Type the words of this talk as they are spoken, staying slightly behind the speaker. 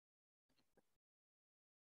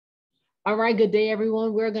All right, good day,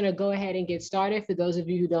 everyone. We're going to go ahead and get started. For those of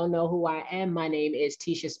you who don't know who I am, my name is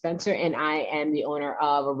Tisha Spencer, and I am the owner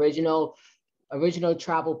of Original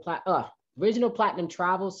Travel Original Platinum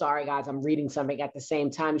Travel. Sorry, guys, I'm reading something at the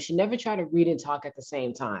same time. You should never try to read and talk at the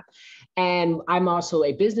same time. And I'm also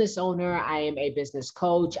a business owner. I am a business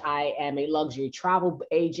coach. I am a luxury travel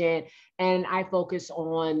agent, and I focus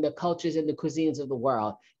on the cultures and the cuisines of the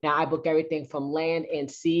world. Now, I book everything from land and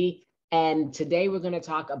sea. And today we're going to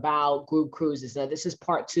talk about group cruises. Now, this is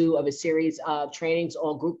part two of a series of trainings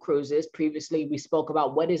on group cruises. Previously, we spoke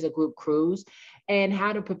about what is a group cruise and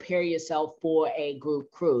how to prepare yourself for a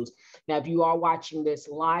group cruise. Now, if you are watching this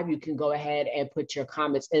live, you can go ahead and put your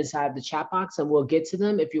comments inside the chat box and we'll get to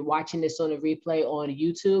them. If you're watching this on a replay on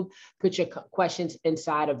YouTube, put your questions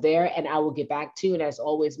inside of there and I will get back to you. And as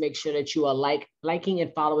always, make sure that you are liking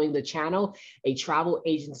and following the channel, A Travel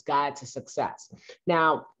Agent's Guide to Success.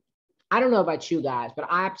 Now, I don't know about you guys, but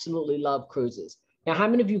I absolutely love cruises. Now, how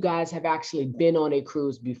many of you guys have actually been on a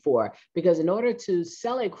cruise before? Because in order to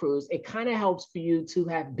sell a cruise, it kind of helps for you to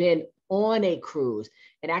have been on a cruise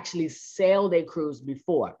and actually sailed a cruise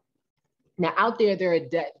before. Now, out there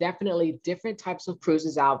are definitely different types of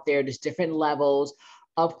cruises out there. There's different levels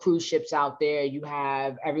of cruise ships out there. You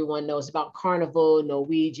have, everyone knows about Carnival,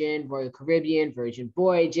 Norwegian, Royal Caribbean, Virgin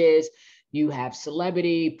Voyages. You have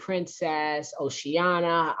Celebrity, Princess,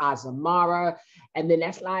 Oceana, Azamara, and then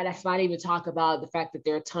that's not even talk about the fact that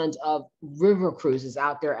there are tons of river cruises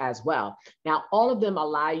out there as well. Now, all of them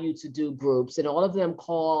allow you to do groups, and all of them are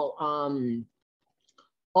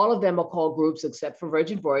called groups except for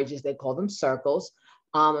Virgin Voyages. They call them circles.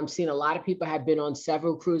 I'm seeing a lot of people have been on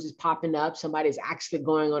several cruises popping up. Somebody's actually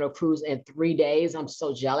going on a cruise in 3 days. I'm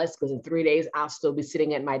so jealous because in 3 days, I'll still be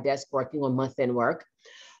sitting at my desk working on month-end work.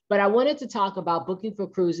 But I wanted to talk about booking for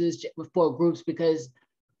cruises for groups because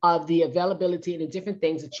of the availability and the different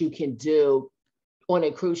things that you can do on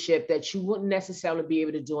a cruise ship that you wouldn't necessarily be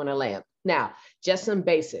able to do on a land. Now, just some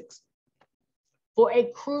basics. For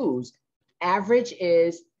a cruise, average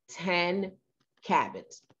is 10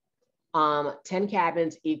 cabins. 10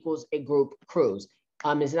 cabins equals a group cruise.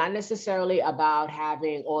 It's not necessarily about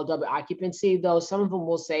having all double occupancy, though some of them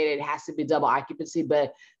will say that it has to be double occupancy,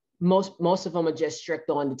 but most of them are just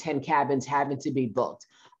strict on the 10 cabins having to be booked.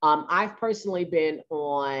 I've personally been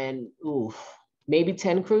on maybe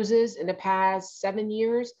 10 cruises in the past 7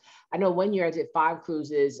 years. I know 1 year I did 5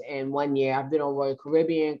 cruises in 1 year. I've been on Royal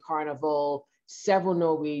Caribbean, Carnival, several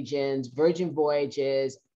Norwegians, Virgin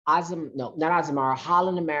Voyages, not Azamara,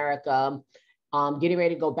 Holland America. Getting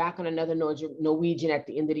ready to go back on another Norwegian at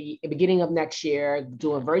the beginning of next year,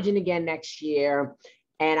 doing Virgin again next year.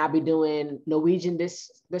 And I'll be doing Norwegian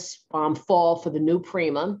this fall for the new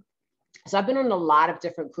Prima. So I've been on a lot of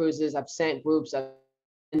different cruises. I've sent groups of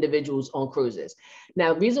individuals on cruises.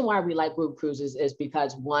 Now, the reason why we like group cruises is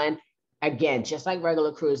because one, again, just like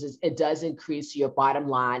regular cruises, it does increase your bottom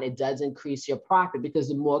line. It does increase your profit because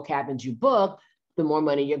the more cabins you book, the more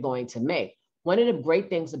money you're going to make. One of the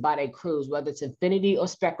great things about a cruise, whether it's infinity or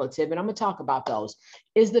speculative, and I'm going to talk about those,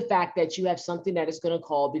 is the fact that you have something that is going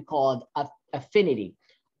to be called affinity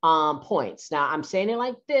points. Now, I'm saying it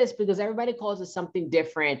like this because everybody calls it something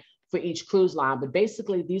different for each cruise line, but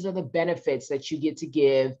basically these are the benefits that you get to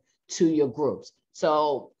give to your groups.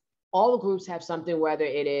 So all the groups have something, whether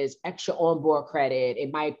it is extra onboard credit,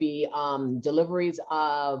 it might be deliveries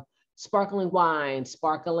of sparkling wine,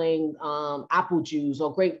 sparkling apple juice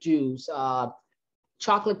or grape juice,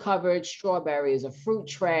 chocolate covered strawberries, a fruit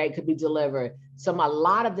tray could be delivered. A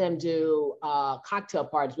lot of them do cocktail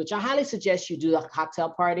parties, which I highly suggest you do a cocktail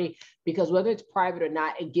party because whether it's private or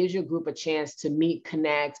not, it gives your group a chance to meet,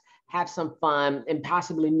 connect, have some fun, and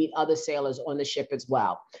possibly meet other sailors on the ship as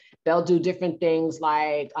well. They'll do different things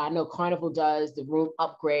like, I know Carnival does the room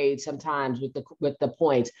upgrade sometimes with the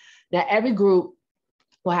points. Now, every group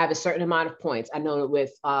will have a certain amount of points. I know that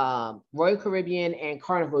with Royal Caribbean and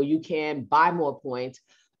Carnival, you can buy more points.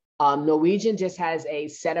 Norwegian just has a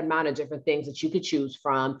set amount of different things that you could choose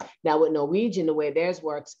from. Now with Norwegian, the way theirs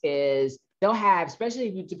works is they'll have, especially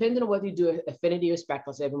if you, depending on whether you do affinity or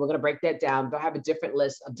speculative, and we're going to break that down, they'll have a different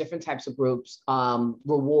list of different types of groups,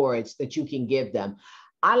 rewards that you can give them.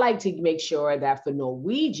 I like to make sure that for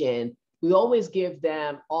Norwegian, we always give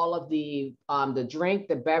them all of the drink,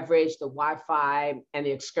 the beverage, the Wi-Fi, and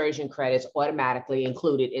the excursion credits automatically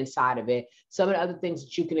included inside of it. Some of the other things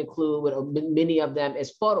that you can include with many of them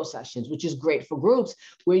is photo sessions, which is great for groups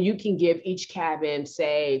where you can give each cabin,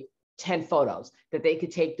 say, 10 photos that they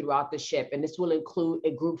could take throughout the ship. And this will include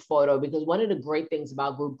a group photo because one of the great things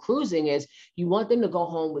about group cruising is you want them to go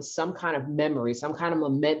home with some kind of memory, some kind of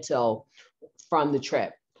memento from the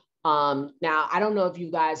trip. Now, I don't know if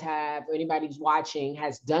you guys have, or anybody who's watching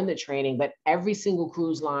has done the training, but every single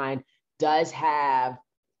cruise line does have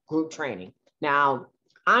group training. Now,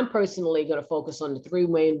 I'm personally going to focus on the three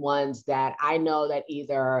main ones that I know that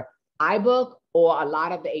either I book or a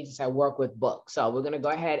lot of the agents I work with book. So we're going to go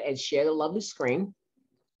ahead and share the lovely screen.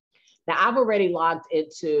 Now, I've already logged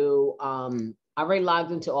into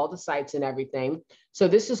all the sites and everything. So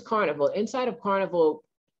this is Carnival. Inside of Carnival,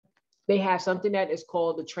 they have something that is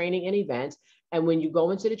called the training and events. And when you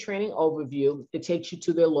go into the training overview, it takes you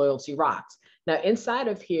to their loyalty rocks. Now, inside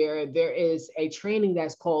of here, there is a training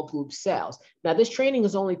that's called group sales. Now, this training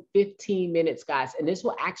is only 15 minutes, guys, and this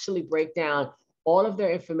will actually break down all of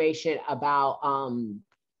their information about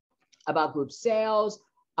group sales,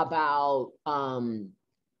 about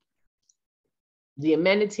the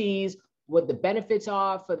amenities, what the benefits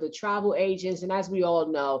are for the travel agents. And as we all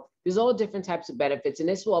know, there's all different types of benefits, and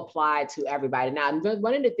this will apply to everybody. Now,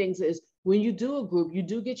 one of the things is when you do a group, you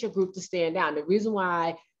do get your group to stand down. The reason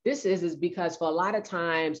why this is because for a lot of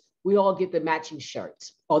times, we all get the matching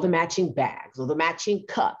shirts or the matching bags or the matching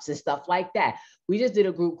cups and stuff like that. We just did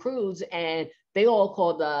a group cruise and they all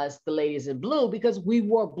called us the ladies in blue because we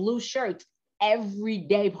wore blue shirts every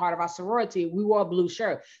day. Part of our sorority, we wore a blue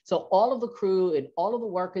shirt. So all of the crew and all of the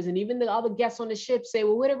workers and even the other guests on the ship say,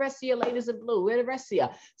 well, where the rest of your ladies in blue? Where the rest of you?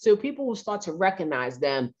 So people will start to recognize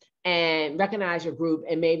them and recognize your group,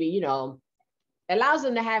 and maybe, you know, allows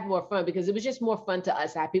them to have more fun because it was just more fun to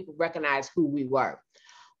us to have people recognize who we were.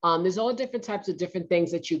 There's all different types of different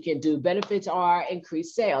things that you can do. Benefits are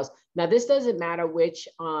increased sales. Now, this doesn't matter which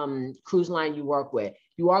cruise line you work with.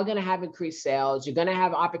 You are going to have increased sales. You're going to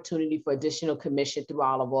have opportunity for additional commission through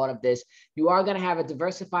all of this. You are going to have a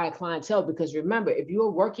diversified clientele because remember, if you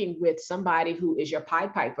are working with somebody who is your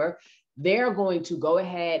Pied Piper, they're going to go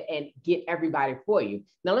ahead and get everybody for you.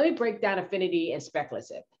 Now, let me break down affinity and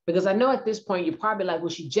speculative, because I know at this point, you're probably like, well,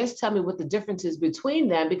 she just tell me what the difference is between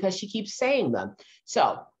them because she keeps saying them.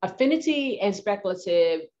 So affinity and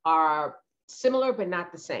speculative are similar, but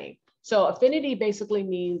not the same. So affinity basically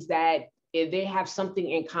means that they have something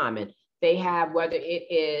in common. They have, whether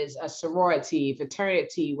it is a sorority,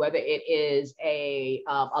 fraternity, whether it is a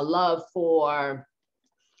love for,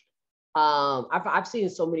 I've seen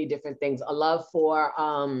so many different things. A love for,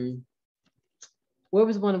 where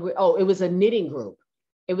was one of, oh, it was a knitting group.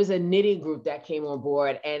 It was a knitting group that came on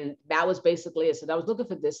board, and that was basically it. So I was looking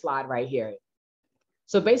for this slide right here.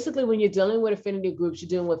 So basically, when you're dealing with affinity groups, you're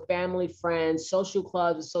dealing with family, friends, social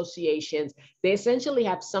clubs, associations. They essentially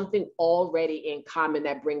have something already in common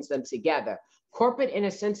that brings them together. Corporate and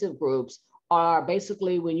incentive groups are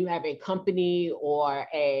basically when you have a company or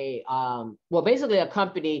a, basically a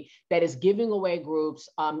company that is giving away groups,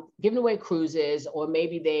 giving away cruises, or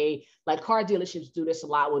maybe they, like car dealerships do this a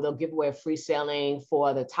lot where they'll give away a free sailing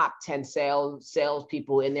for the top 10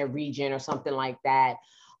 salespeople in their region or something like that.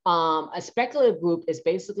 A speculative group is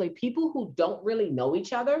basically people who don't really know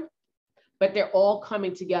each other, but they're all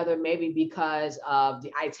coming together maybe because of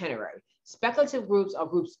the itinerary. Speculative groups are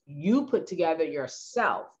groups you put together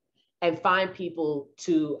yourself and find people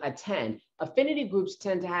to attend. Affinity groups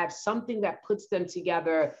tend to have something that puts them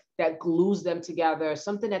together, that glues them together,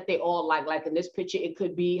 something that they all like. Like in this picture, it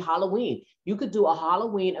could be Halloween. You could do a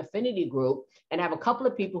Halloween affinity group and have a couple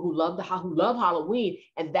of people who love Halloween,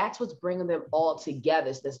 and that's what's bringing them all together.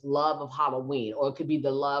 It's this love of Halloween, or it could be the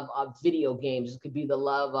love of video games. It could be the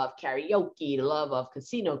love of karaoke, the love of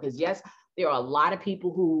casino, because yes, there are a lot of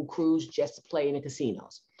people who cruise just to play in the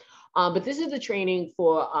casinos. But this is the training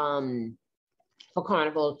for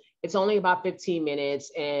Carnival. It's only about 15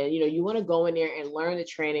 minutes. And, you know, you want to go in there and learn the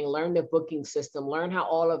training, learn the booking system, learn how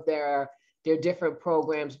all of their different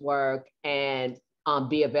programs work, and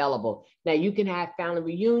be available. Now, you can have family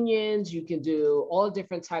reunions. You can do all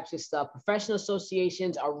different types of stuff. Professional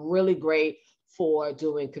associations are really great for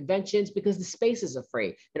doing conventions because the spaces are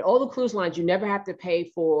free. And all the cruise lines, you never have to pay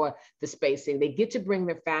for the spacing. They get to bring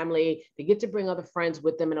their family, they get to bring other friends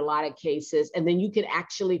with them in a lot of cases. And then you can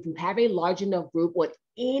actually, if you have a large enough group on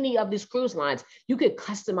any of these cruise lines, you could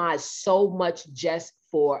customize so much just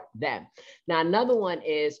for them. Now, another one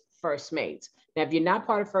is First Mates. Now, if you're not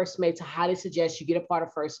part of First Mates, I highly suggest you get a part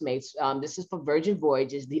of First Mates. This is for Virgin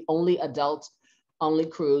Voyages, the only adult-only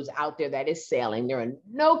cruise out there that is sailing. There are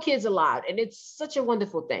no kids allowed, and it's such a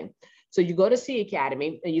wonderful thing. So you go to Sea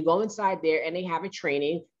Academy, and you go inside there, and they have a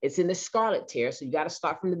training. It's in the Scarlet tier, so you got to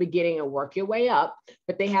start from the beginning and work your way up.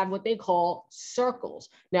 But they have what they call circles.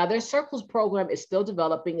 Now, their circles program is still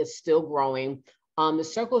developing, it's still growing. The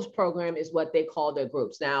circles program is what they call their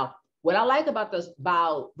groups. Now, what I like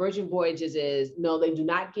about Virgin Voyages is, no, they do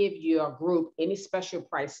not give your group any special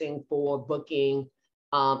pricing for booking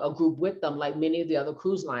a group with them like many of the other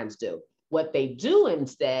cruise lines do. What they do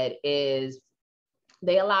instead is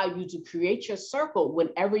they allow you to create your circle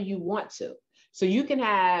whenever you want to. So you can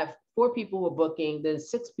have 4 people who are booking, then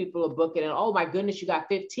 6 people are booking, and oh my goodness, you got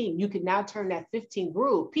 15. You can now turn that 15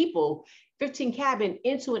 group people, 15 cabin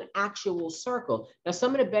into an actual circle. Now,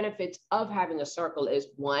 some of the benefits of having a circle is,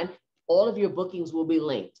 one, all of your bookings will be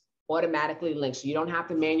linked, automatically linked. So you don't have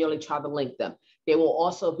to manually try to link them. They will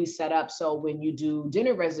also be set up so when you do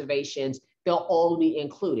dinner reservations, they'll all be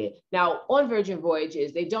included. Now, on Virgin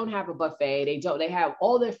Voyages, they don't have a buffet. They have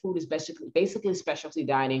all their food is basically specialty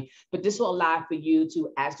dining, but this will allow for you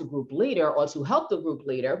to, as the group leader or to help the group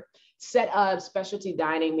leader, set up specialty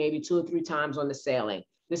dining maybe 2 or 3 times on the sailing.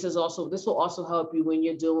 This will also help you when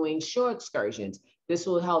you're doing shore excursions. This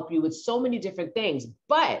will help you with so many different things.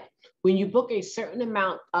 But when you book a certain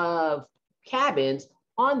amount of cabins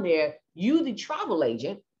on there, you, the travel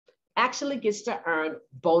agent, actually gets to earn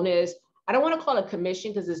bonus. I don't want to call it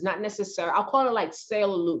commission because it's not necessary. I'll call it like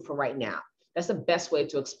sailor loot for right now. That's the best way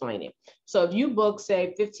to explain it. So if you book,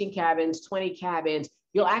 say, 15 cabins, 20 cabins,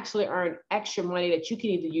 you'll actually earn extra money that you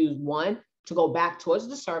can either use, one, to go back towards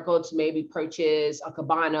the circle to maybe purchase a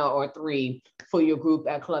cabana or 3 for your group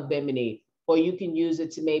at Club Bimini, or you can use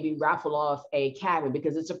it to maybe raffle off a cabin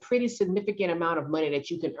because it's a pretty significant amount of money that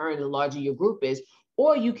you can earn the larger your group is.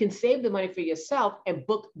 Or you can save the money for yourself and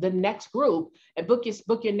book the next group and book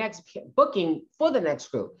your next booking for the next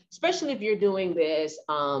group, especially if you're doing this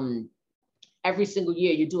every single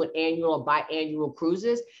year, you're doing annual or biannual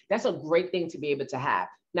cruises. That's a great thing to be able to have.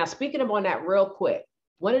 Now, speaking of on that real quick,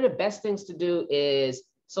 one of the best things to do is,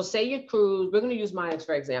 so say your cruise, we're going to use mine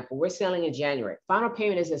for example, we're sailing in January. Final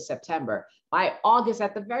payment is in September. By August,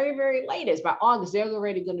 at the very, very latest, by August, they're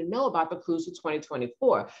already going to know about the cruise for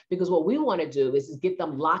 2024, because what we want to do is get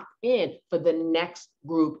them locked in for the next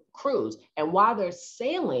group cruise. And while they're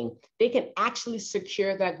sailing, they can actually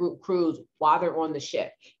secure that group cruise while they're on the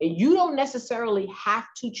ship. And you don't necessarily have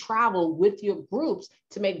to travel with your groups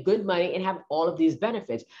to make good money and have all of these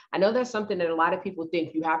benefits. I know that's something that a lot of people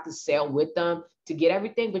think you have to sail with them to get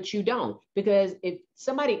everything, but you don't, because if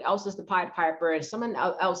somebody else is the Pied Piper and someone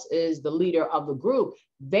else is the leader of the group,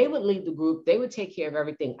 they would lead the group, they would take care of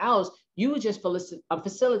everything else. You would just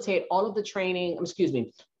facilitate all of the training,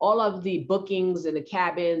 all of the bookings and the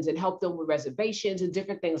cabins and help them with reservations and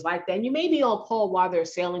different things like that. And you may be on call while they're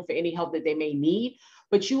sailing for any help that they may need,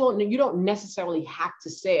 but you don't necessarily have to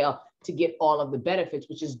sail to get all of the benefits,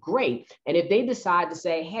 which is great. And if they decide to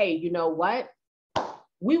say, hey, you know what?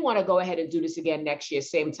 We want to go ahead and do this again next year,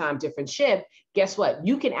 same time, different ship. Guess what?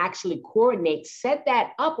 You can actually coordinate, set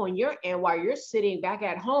that up on your end while you're sitting back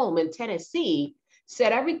at home in Tennessee,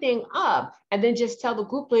 set everything up, and then just tell the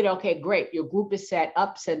group leader, okay, great, your group is set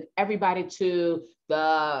up, send everybody to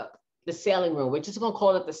the sailing room. We're just going to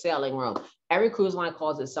call it the sailing room. Every cruise line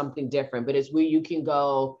calls it something different, but it's where you can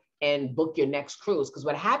go and book your next cruise. Because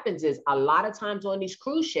what happens is a lot of times on these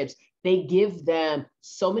cruise ships, they give them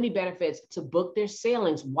so many benefits to book their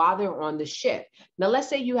sailings while they're on the ship. Now, let's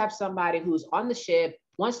say you have somebody who's on the ship,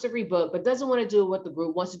 wants to rebook, but doesn't want to do what the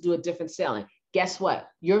group wants to do, a different sailing. Guess what?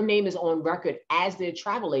 Your name is on record as their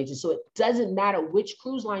travel agent. So it doesn't matter which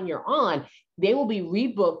cruise line you're on, they will be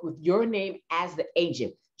rebooked with your name as the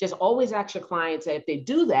agent. Just always ask your clients that if they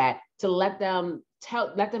do that, to let them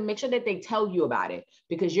make sure that they tell you about it,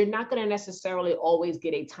 because you're not going to necessarily always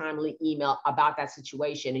get a timely email about that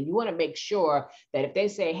situation. And you want to make sure that if they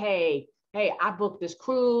say, hey, I booked this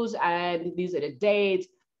cruise and these are the dates,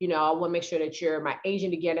 I want to make sure that you're my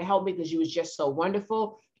agent again to help me because you was just so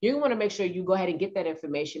wonderful. You want to make sure you go ahead and get that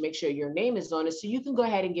information, make sure your name is on it so you can go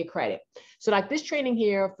ahead and get credit. So like this training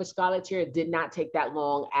here for Scarlet Tier did not take that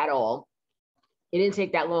long at all. It didn't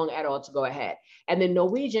take that long at all to go ahead. And then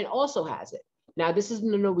Norwegian also has it. Now, this is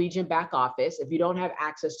in the Norwegian back office. If you don't have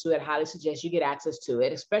access to it, I highly suggest you get access to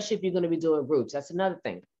it, especially if you're going to be doing groups. That's another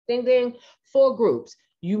thing. Ding, ding. For groups,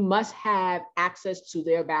 you must have access to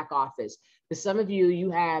their back office. For some of you,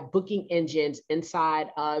 you have booking engines inside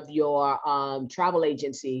of your travel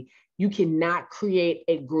agency. You cannot create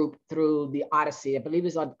a group through the Odyssey. I believe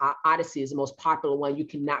it's on Odyssey is the most popular one. You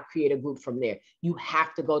cannot create a group from there. You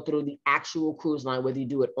have to go through the actual cruise line, whether you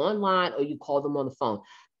do it online or you call them on the phone.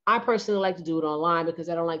 I personally like to do it online because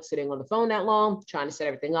I don't like sitting on the phone that long, trying to set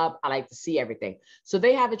everything up. I like to see everything. So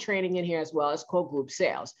they have a training in here as well. It's called Group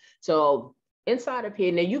Sales. So inside of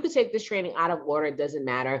here, now you can take this training out of order. It doesn't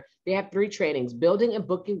matter. They have 3 trainings: building and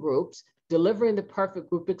booking groups, delivering the perfect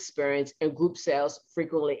group experience, and group sales,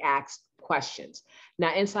 frequently asked questions.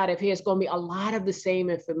 Now, inside of here, it's going to be a lot of the same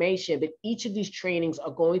information, but each of these trainings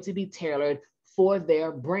are going to be tailored for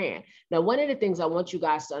their brand. Now, one of the things I want you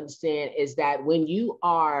guys to understand is that when you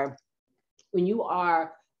are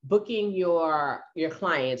booking your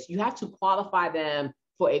clients, you have to qualify them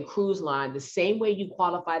for a cruise line the same way you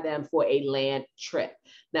qualify them for a land trip.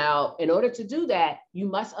 Now, in order to do that, you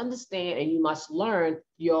must understand and you must learn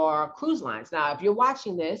your cruise lines. Now, if you're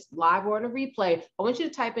watching this live or on a replay, I want you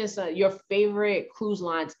to type in your favorite cruise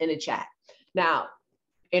lines in the chat. Now,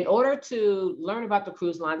 in order to learn about the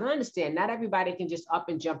cruise lines, I understand not everybody can just up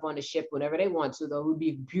and jump on the ship whenever they want to, though it would be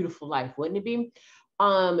a beautiful life, wouldn't it be?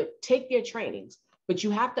 Take their trainings, but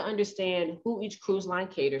you have to understand who each cruise line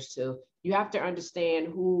caters to. You have to understand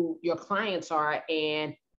who your clients are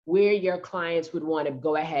and where your clients would want to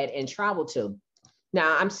go ahead and travel to.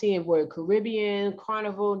 Now I'm seeing word Caribbean,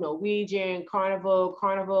 Carnival, Norwegian, Carnival,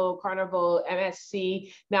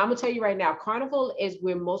 MSC. Now I'm gonna tell you right now, Carnival is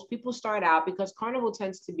where most people start out because Carnival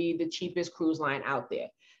tends to be the cheapest cruise line out there.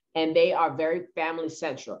 And they are very family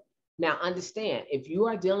central. Now understand, if you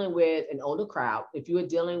are dealing with an older crowd, if you are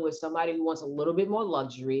dealing with somebody who wants a little bit more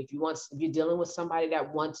luxury, if you're dealing with somebody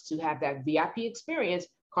that wants to have that VIP experience,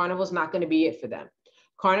 Carnival's not gonna be it for them.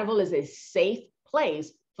 Carnival is a safe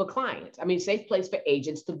place for clients. I mean, safe place for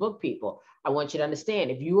agents to book people. I want you to understand,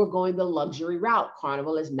 if you are going the luxury route,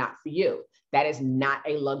 Carnival is not for you. That is not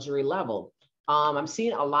a luxury level. I'm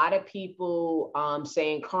seeing a lot of people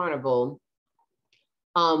saying Carnival.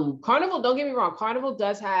 Carnival, don't get me wrong, Carnival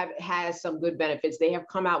has some good benefits. They have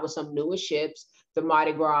come out with some newer ships, the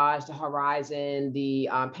Mardi Gras, the Horizon, the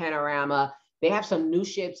Panorama. They have some new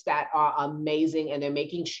ships that are amazing, and they're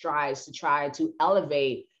making strides to try to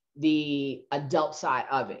elevate the adult side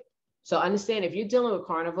of it. So understand, if you're dealing with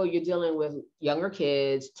Carnival, you're dealing with younger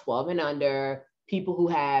kids, 12 and under, people who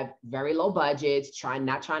have very low budgets,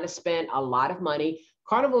 not trying to spend a lot of money.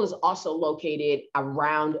 Carnival is also located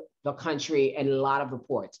around the country and a lot of the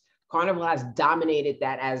ports. Carnival has dominated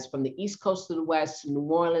that, as from the East Coast to the West, to New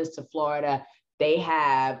Orleans to Florida. They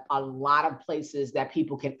have a lot of places that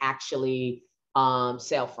people can actually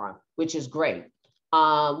sail from, which is great.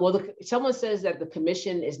 Someone says that the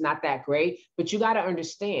commission is not that great, but you got to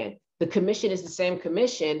understand, the commission is the same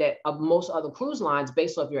commission that of most other cruise lines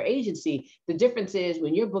based off your agency. The difference is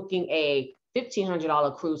when you're booking a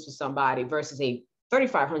 $1,500 cruise for somebody versus a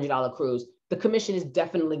 $3,500 cruise, the commission is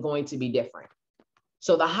definitely going to be different.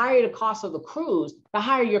 So the higher the cost of the cruise, the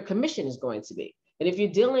higher your commission is going to be. And if you're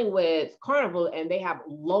dealing with Carnival and they have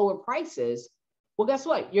lower prices, well, guess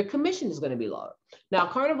what? Your commission is going to be lower. Now,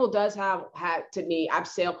 Carnival does have to me, I've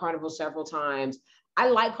sailed Carnival several times. I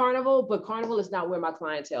like Carnival, but Carnival is not where my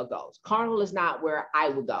clientele goes. Carnival is not where I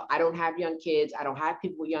would go. I don't have young kids. I don't have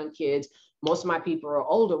people with young kids. Most of my people are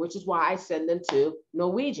older, which is why I send them to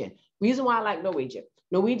Norwegian. Reason why I like Norwegian.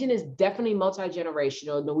 Norwegian is definitely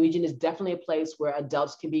multi-generational. Norwegian is definitely a place where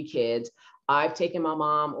adults can be kids. I've taken my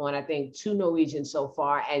mom on, I think, 2 Norwegian so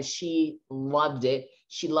far, and she loved it.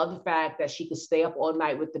 She loved the fact that she could stay up all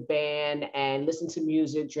night with the band and listen to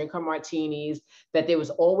music, drink her martinis, that there was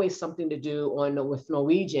always something to do with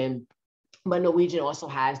Norwegian. But Norwegian also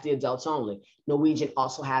has the adults only. Norwegian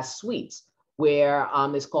also has suites, where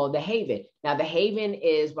it's called the Haven. Now, the Haven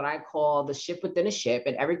is what I call the ship within a ship,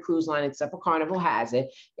 and every cruise line except for Carnival has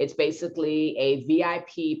it. It's basically a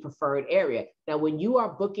VIP preferred area. Now, when you are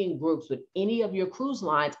booking groups with any of your cruise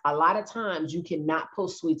lines, a lot of times you cannot pull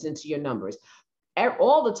suites into your numbers.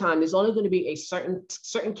 All the time, there's only going to be a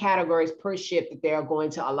certain categories per ship that they are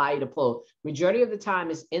going to allow you to pull. Majority of the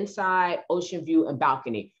time is inside, ocean view, and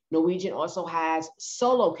balcony. Norwegian also has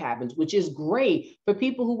solo cabins, which is great for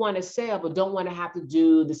people who want to sail but don't want to have to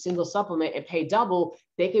do the single supplement and pay double.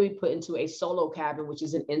 They can be put into a solo cabin, which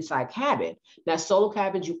is an inside cabin. Now, solo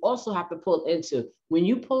cabins you also have to pull into. When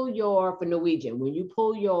you pull for Norwegian, when you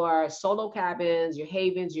pull your solo cabins, your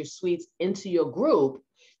havens, your suites into your group,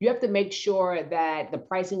 you have to make sure that the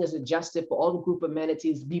pricing is adjusted for all the group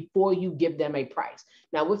amenities before you give them a price.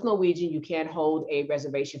 Now, with Norwegian, you can't hold a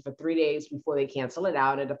reservation for 3 days before they cancel it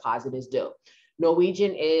out. A deposit is due.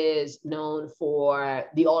 Norwegian is known for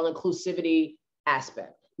the all-inclusivity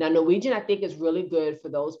aspect. Now, Norwegian, I think, is really good for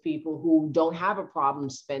those people who don't have a problem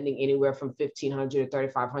spending anywhere from $1,500 to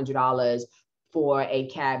 $3,500 for a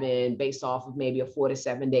cabin based off of maybe a 4 to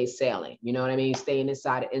 7 day sailing. You know what I mean? Staying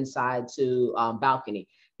inside to balcony.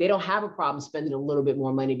 They don't have a problem spending a little bit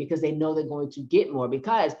more money because they know they're going to get more,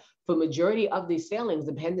 because for majority of these sailings,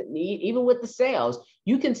 even with the sales,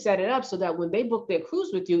 you can set it up so that when they book their cruise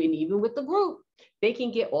with you, and even with the group, they can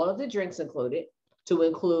get all of the drinks included, to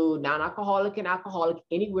include non-alcoholic and alcoholic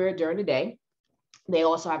anywhere during the day. They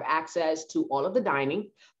also have access to all of the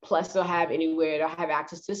dining, plus they'll have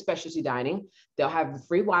access to specialty dining. They'll have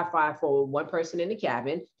free Wi-Fi for one person in the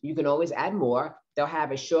cabin. You can always add more. They'll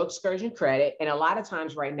have a shore excursion credit. And a lot of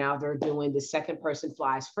times right now, they're doing the second person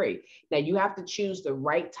flies free. Now you have to choose the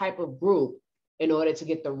right type of group in order to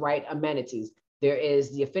get the right amenities. There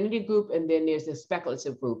is the affinity group, and then there's the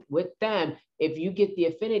speculative group. With them, if you get the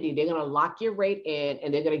affinity, they're going to lock your rate in,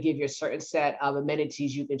 and they're going to give you a certain set of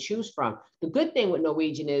amenities you can choose from. The good thing with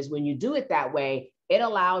Norwegian is when you do it that way, it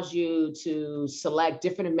allows you to select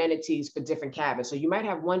different amenities for different cabins. So you might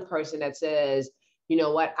have one person that says, you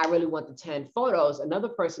know what, I really want the 10 photos. Another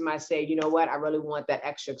person might say, you know what, I really want that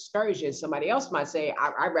extra excursion. Somebody else might say,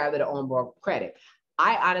 I'd rather the onboard credit.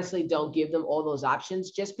 I honestly don't give them all those options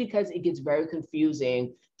just because it gets very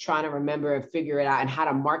confusing trying to remember and figure it out and how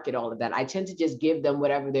to market all of that. I tend to just give them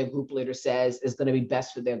whatever their group leader says is going to be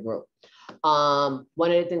best for their group. One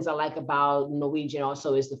of the things I like about Norwegian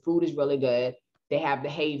also is the food is really good. They have the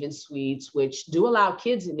Haven suites, which do allow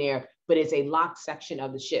kids in there, but it's a locked section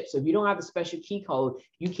of the ship. So if you don't have a special key code,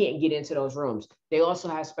 you can't get into those rooms. They also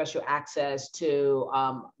have special access to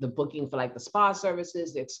the booking for like the spa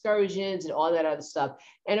services, the excursions, and all that other stuff.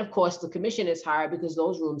 And of course, the commission is higher because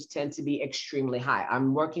those rooms tend to be extremely high.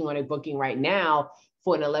 I'm working on a booking right now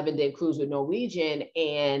for an 11-day cruise with Norwegian,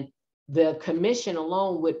 and the commission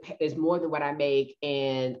alone is more than what I make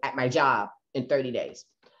at my job in 30 days.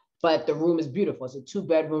 But the room is beautiful. It's a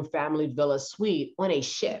 2-bedroom family villa suite on a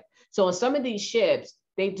ship. So on some of these ships,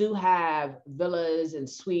 they do have villas and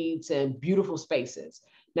suites and beautiful spaces.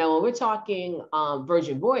 Now, when we're talking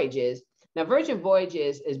Virgin Voyages, now Virgin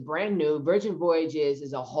Voyages is brand new. Virgin Voyages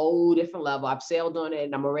is a whole different level. I've sailed on it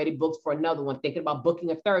and I'm already booked for another one, thinking about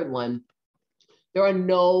booking a third one. There are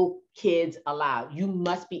no kids allowed. You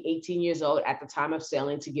must be 18 years old at the time of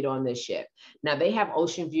sailing to get on this ship. Now, they have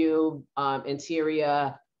ocean view,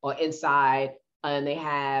 interior, or inside, and they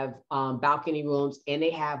have balcony rooms, and they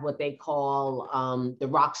have what they call the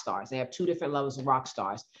rock stars. They have 2 different levels of rock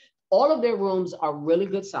stars. All of their rooms are really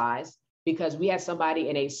good size because we had somebody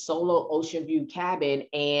in a solo ocean view cabin,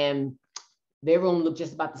 and their room looked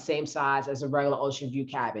just about the same size as a regular ocean view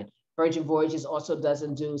cabin. Virgin Voyages also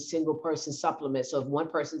doesn't do single person supplements. So if one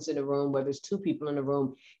person's in the room, where there's 2 people in the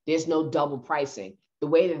room, there's no double pricing. The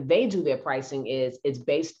way that they do their pricing is it's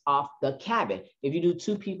based off the cabin. If you do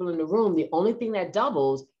 2 people in the room, the only thing that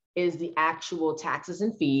doubles is the actual taxes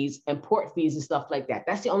and fees and port fees and stuff like that.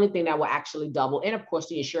 That's the only thing that will actually double. And of course,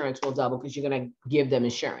 the insurance will double because you're going to give them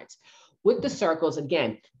insurance. With the circles,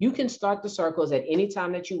 again, you can start the circles at any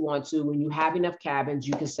time that you want to. When you have enough cabins,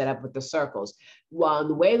 you can set up with the circles. Well,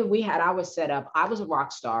 the way that we had ours set up, I was a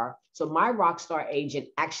rock star. So my rock star agent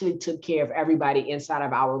actually took care of everybody inside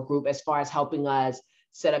of our group as far as helping us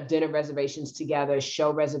set up dinner reservations together,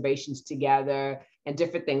 show reservations together, and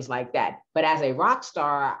different things like that. But as a rock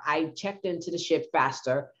star, I checked into the ship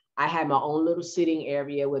faster. I had my own little sitting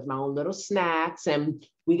area with my own little snacks, and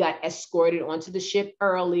we got escorted onto the ship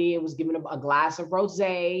early. It was given a glass of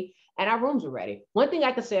rosé, and our rooms were ready. One thing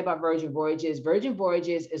I can say about Virgin Voyages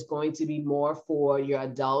is going to be more for your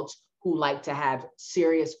adults who like to have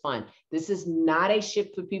serious fun. This is not a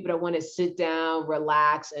ship for people that want to sit down,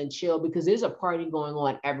 relax, and chill, because there's a party going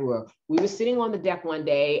on everywhere. We were sitting on the deck one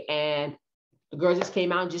day, and the girls just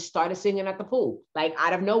came out and just started singing at the pool, like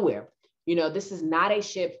out of nowhere. You know, this is not a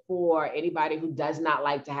ship for anybody who does not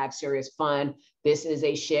like to have serious fun. This is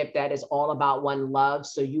a ship that is all about one love.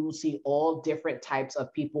 So you will see all different types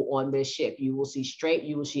of people on this ship. You will see straight,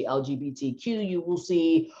 you will see LGBTQ, you will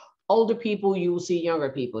see older people, you will see younger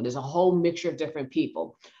people. There's a whole mixture of different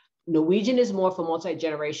people. Norwegian is more for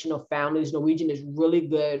multi-generational families. Norwegian is really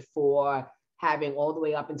good for having all the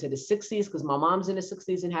way up into the 60s, because my mom's in the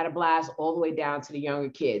 60s and had a blast, all the way down to the younger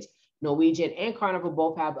kids. Norwegian and Carnival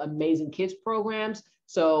both have amazing kids programs.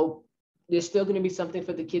 So there's still going to be something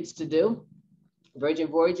for the kids to do. Virgin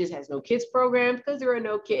Voyages has no kids program because there are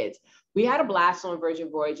no kids. We had a blast on Virgin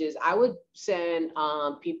Voyages. I would send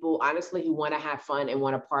people, honestly, who want to have fun and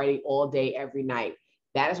want to party all day, every night.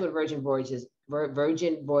 That is what Virgin Voyages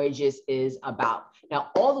is about. Now,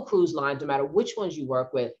 all the cruise lines, no matter which ones you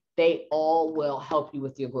work with, they all will help you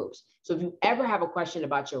with your groups. So if you ever have a question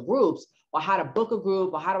about your groups, or how to book a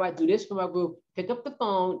group, or how do I do this for my group, pick up the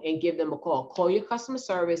phone and give them a call. Call your customer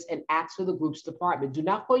service and ask for the groups department. Do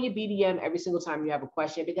not call your BDM every single time you have a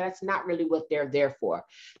question, because that's not really what they're there for.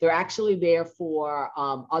 They're actually there for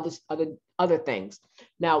other things.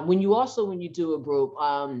 Now, when you do a group,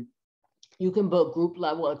 You can book group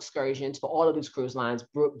level excursions for all of these cruise lines,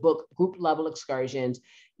 book group level excursions.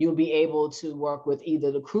 You'll be able to work with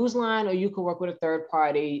either the cruise line, or you can work with a third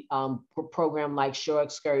party program like shore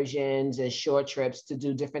excursions and shore trips to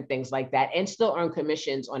do different things like that, and still earn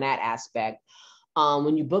commissions on that aspect.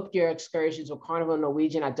 When you book your excursions with Carnival and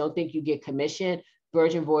Norwegian, I don't think you get commission.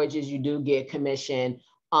 Virgin Voyages, you do get commission.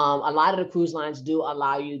 A lot of the cruise lines do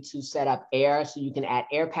allow you to set up air, so you can add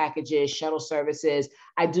air packages, shuttle services.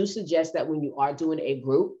 I do suggest that when you are doing a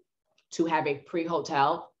group, to have a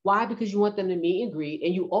pre-hotel. Why? Because you want them to meet and greet,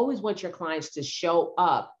 and you always want your clients to show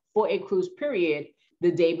up for a cruise period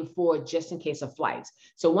the day before, just in case of flights.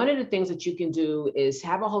 So one of the things that you can do is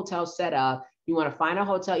have a hotel set up. You want to find a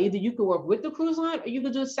hotel. Either you can work with the cruise line, or you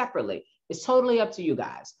can do it separately. It's totally up to you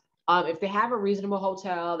guys. If they have a reasonable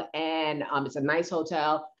hotel and it's a nice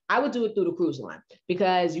hotel, I would do it through the cruise line,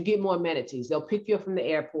 because you get more amenities. They'll pick you up from the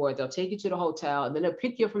airport, they'll take you to the hotel, and then they'll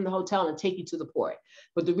pick you up from the hotel and take you to the port.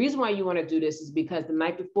 But the reason why you want to do this is because the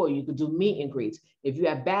night before you could do meet and greets. If you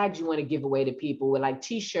have bags you want to give away to people with like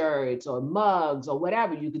t-shirts or mugs or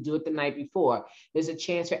whatever, you could do it the night before. There's a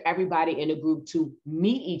chance for everybody in the group to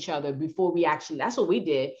meet each other before we actually, that's what we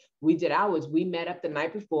did. We did ours. We met up the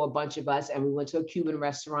night before, a bunch of us, and we went to a Cuban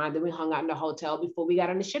restaurant. Then we hung out in the hotel before we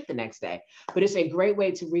got on the ship the next day. But it's a great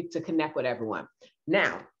way to connect with everyone.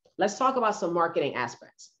 Now, let's talk about some marketing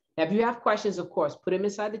aspects. Now, if you have questions, of course, put them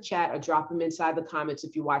inside the chat or drop them inside the comments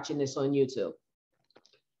if you're watching this on YouTube.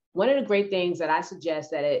 One of the great things that I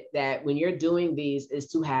suggest that when you're doing these is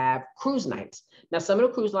to have cruise nights. Now, some of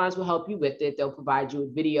the cruise lines will help you with it. They'll provide you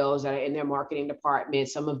with videos that are in their marketing department.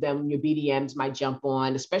 Some of them, your BDMs might jump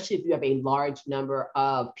on, especially if you have a large number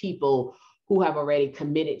of people who have already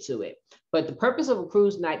committed to it. But the purpose of a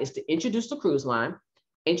cruise night is to introduce the cruise line,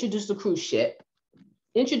 introduce the cruise ship,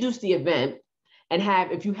 introduce the event, and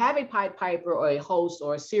if you have a Pied Piper or a host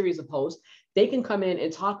or a series of hosts, they can come in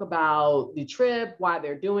and talk about the trip, why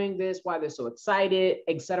they're doing this, why they're so excited,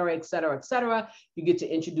 et cetera, et cetera, et cetera. You get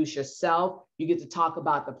to introduce yourself. You get to talk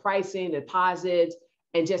about the pricing, the deposits,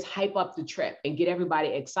 and just hype up the trip and get everybody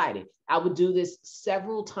excited. I would do this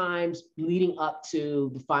several times leading up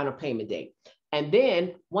to the final payment date. And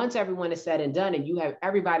then once everyone is said and done and you have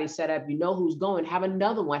everybody set up, you know who's going, have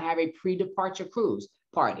another one, have a pre-departure cruise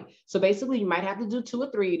party. So basically you might have to do 2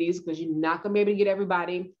 or 3 of these, because you're not gonna be able to get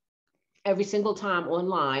everybody every single time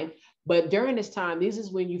online. But during this time, this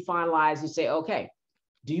is when you finalize, you say, okay,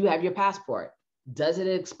 do you have your passport? Does it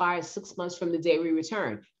expire 6 months from the day we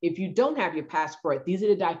return? If you don't have your passport, these are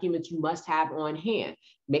the documents you must have on hand.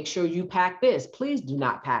 Make sure you pack this. Please do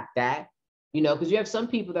not pack that, because you have some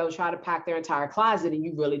people that will try to pack their entire closet and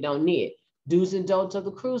you really don't need it. Do's and don'ts of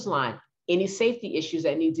the cruise line. Any safety issues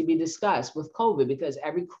that need to be discussed with COVID, because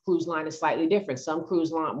every cruise line is slightly different. Some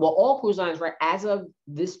cruise line, well, all cruise lines, right, as of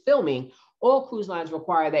this filming, all cruise lines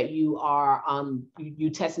require that you are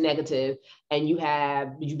you test negative and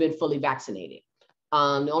you've been fully vaccinated.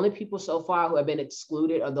 The only people so far who have been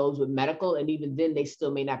excluded are those with medical, and even then they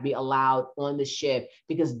still may not be allowed on the ship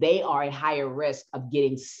because they are at higher risk of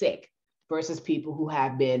getting sick versus people who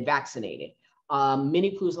have been vaccinated.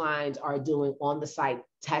 Many cruise lines are doing on-the-site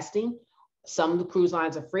testing. Some of the cruise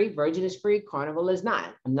lines are free. Virgin is free. Carnival is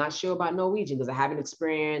not. I'm not sure about Norwegian because I haven't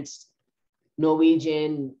experienced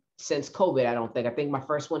Norwegian since COVID, I don't think. I think my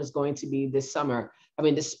first one is going to be this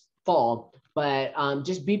fall. But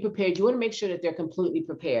just be prepared. You want to make sure that they're completely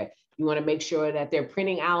prepared. You want to make sure that they're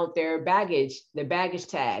printing out their baggage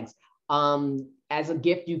tags. As a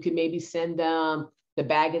gift, you can maybe send them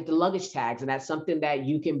the luggage tags, and that's something that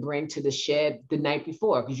you can bring to the ship the night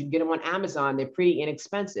before, because you can get them on Amazon. They're pretty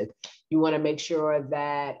inexpensive. You want to make sure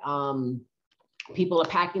that people are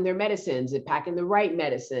packing their medicines and packing the right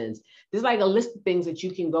medicines. There's like a list of things that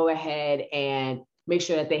you can go ahead and make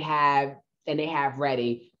sure that they have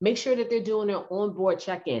ready. Make sure that they're doing their onboard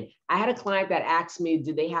check-in. I had a client that asked me,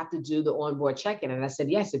 did they have to do the onboard check-in? And I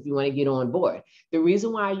said, yes, if you want to get on board. The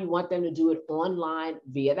reason why you want them to do it online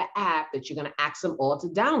via the app that you're going to ask them all to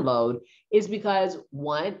download is because,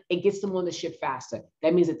 one, it gets them on the ship faster.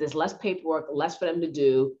 That means that there's less paperwork, less for them to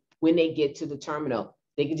do when they get to the terminal.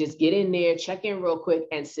 They can just get in there, check in real quick,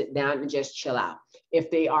 and sit down and just chill out.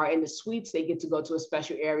 If they are in the suites, they get to go to a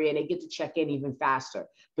special area and they get to check in even faster.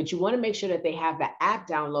 But you want to make sure that they have the app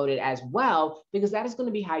downloaded as well, because that is going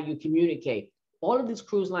to be how you communicate. All of these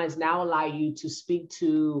cruise lines now allow you to speak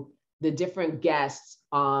to the different guests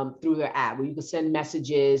through their app, where you can send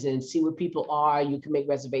messages and see where people are. You can make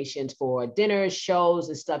reservations for dinners, shows,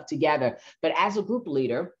 and stuff together. But as a group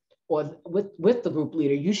leader, or with the group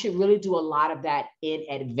leader, you should really do a lot of that in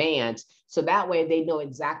advance. So that way they know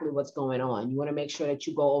exactly what's going on. You want to make sure that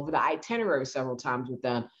you go over the itinerary several times with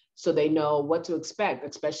them so they know what to expect,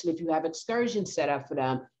 especially if you have excursions set up for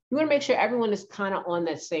them. You want to make sure everyone is kind of on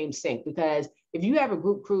that same sync, because if you have a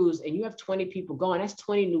group cruise and you have 20 people going, that's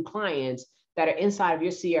 20 new clients that are inside of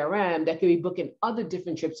your CRM that could be booking other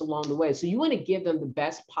different trips along the way. So you want to give them the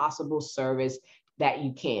best possible service that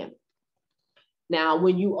you can. Now,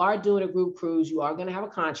 when you are doing a group cruise, you are going to have a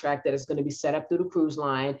contract that is going to be set up through the cruise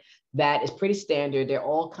line that is pretty standard. They're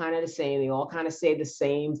all kind of the same. They all kind of say the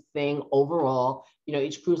same thing overall. You know,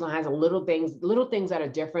 each cruise line has little things that are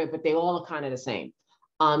different, but they all are kind of the same.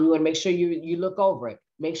 You want to make sure you look over it.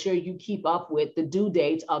 Make sure you keep up with the due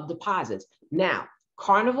dates of deposits. Now,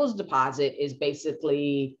 Carnival's deposit is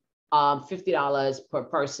basically $50 per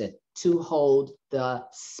person to hold the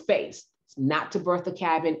space. It's not to berth a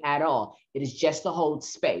cabin at all. It is just to hold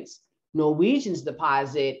space. Norwegian's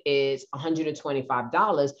deposit is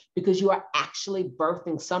 $125 because you are actually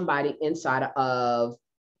berthing somebody inside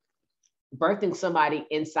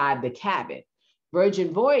the cabin.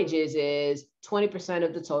 Virgin Voyages is 20%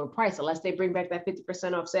 of the total price, unless they bring back that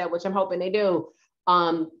 50% off sale, which I'm hoping they do,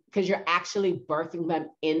 because you're actually berthing them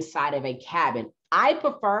inside of a cabin. I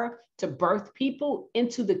prefer to berth people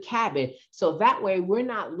into the cabin, so that way we're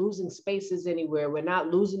not losing spaces anywhere. We're not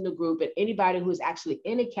losing the group, and anybody who's actually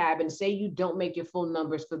in a cabin, say you don't make your full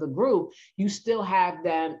numbers for the group, you still have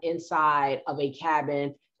them inside of a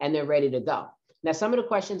cabin and they're ready to go. Now, some of the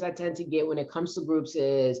questions I tend to get when it comes to groups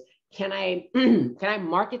is, can I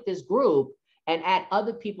market this group and add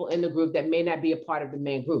other people in the group that may not be a part of the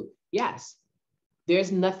main group? Yes.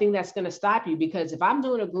 There's nothing that's going to stop you, because if I'm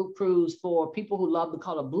doing a group cruise for people who love the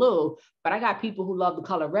color blue, but I got people who love the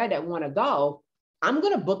color red that want to go, I'm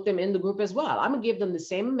going to book them in the group as well. I'm going to give them the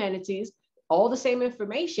same amenities, all the same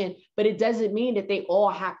information, but it doesn't mean that they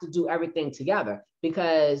all have to do everything together,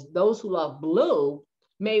 because those who love blue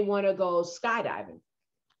may want to go skydiving,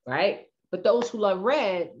 right? But those who love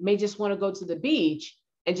red may just want to go to the beach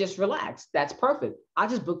and just relax. That's perfect. I'll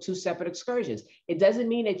just book 2 separate excursions. It doesn't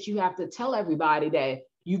mean that you have to tell everybody that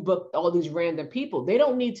you booked all these random people. They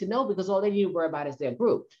don't need to know, because all they need to worry about is their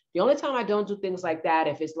group. The only time I don't do things like that,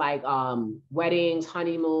 if it's like weddings,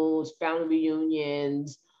 honeymoons, family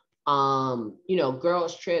reunions,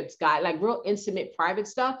 girls trips, like real intimate private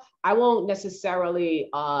stuff, I won't necessarily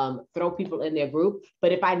throw people in their group.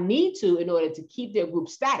 But if I need to, in order to keep their group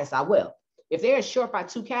status, I will. If they're short by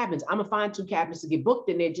 2 cabins, I'm gonna find 2 cabins to get booked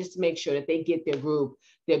in there just to make sure that they get their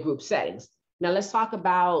group settings. Now let's talk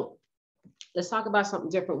about something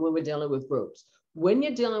different when we're dealing with groups. When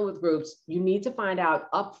you're dealing with groups, you need to find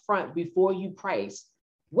out upfront before you price,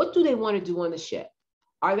 what do they want to do on the ship?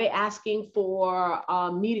 Are they asking for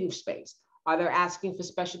meeting space? Are they asking for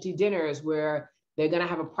specialty dinners where they're going to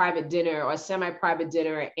have a private dinner or a semi-private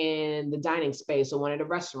dinner in the dining space or one of the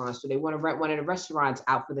restaurants? Do they want to rent one of the restaurants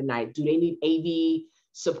out for the night? Do they need AV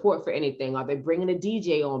support for anything? Are they bringing a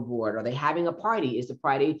DJ on board? Are they having a party? Is the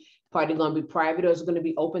party going to be private, or is it going to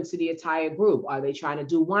be open to the entire group? Are they trying to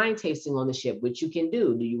do wine tasting on the ship, which you can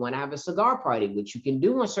do? Do you want to have a cigar party, which you can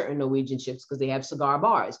do on certain Norwegian ships because they have cigar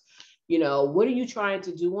bars? You know, what are you trying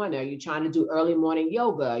to do on there? Are you trying to do early morning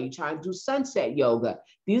yoga? Are you trying to do sunset yoga?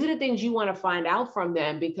 These are the things you want to find out from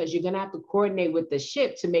them, because you're going to have to coordinate with the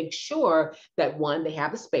ship to make sure that, one, they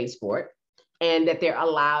have a space for it and that they're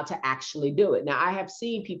allowed to actually do it. Now, I have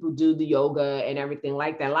seen people do the yoga and everything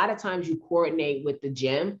like that. A lot of times you coordinate with the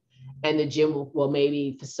gym, and the gym will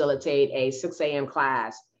maybe facilitate a 6 a.m.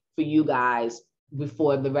 class for you guys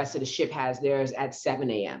before the rest of the ship has theirs at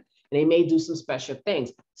 7 a.m. And they may do some special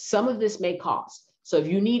things. Some of this may cost. So if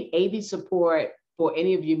you need AV support for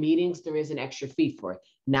any of your meetings, there is an extra fee for it.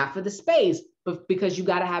 Not for the space, but because you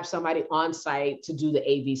got to have somebody on site to do the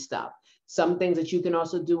AV stuff. Some things that you can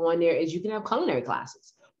also do on there is you can have culinary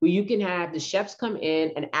classes where you can have the chefs come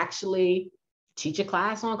in and actually teach a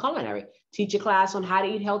class on culinary, teach a class on how to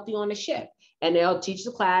eat healthy on the ship. And they'll teach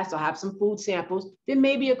the class, they'll have some food samples. There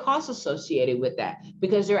may be a cost associated with that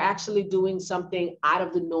because they're actually doing something out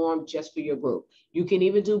of the norm just for your group. You can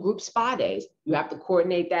even do group spa days. You have to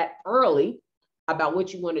coordinate that early about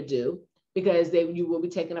what you want to do, because you will be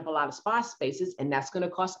taking up a lot of spa spaces, and that's going to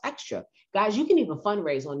cost extra. Guys, you can even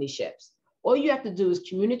fundraise on these ships. All you have to do is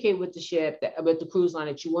communicate with the ship, with the cruise line,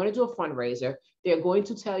 that you want to do a fundraiser. They're going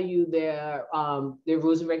to tell you their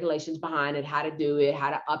rules and regulations behind it, how to do it, how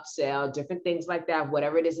to upsell, different things like that,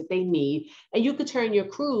 whatever it is that they need. And you could turn your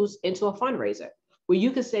cruise into a fundraiser where you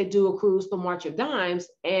could say, do a cruise for March of Dimes.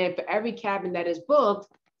 And for every cabin that is booked,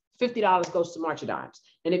 $50 goes to March of Dimes.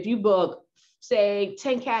 And if you book, say,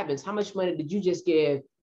 10 cabins, how much money did you just give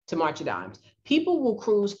to march your dimes. People will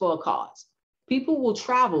cruise for a cause. People will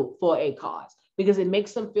travel for a cause because it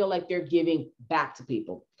makes them feel like they're giving back to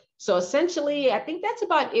people. So essentially, I think that's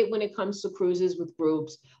about it when it comes to cruises with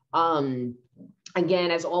groups.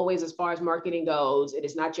 Again, as always, as far as marketing goes, it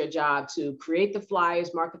is not your job to create the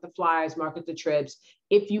flyers, market the trips,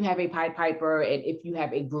 if you have a Pied Piper and if you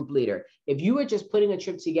have a group leader. If you are just putting a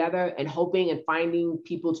trip together and hoping and finding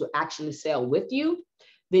people to actually sail with you,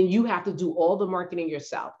 then you have to do all the marketing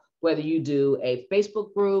yourself. Whether you do a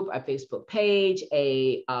Facebook group, a Facebook page,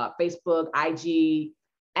 a Facebook IG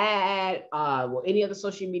ad, or any other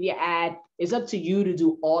social media ad, it's up to you to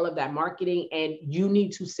do all of that marketing, and you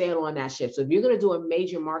need to sail on that ship. So if you're going to do a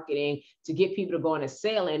major marketing to get people to go on a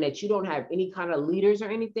sail and that you don't have any kind of leaders or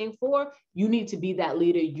anything for, you need to be that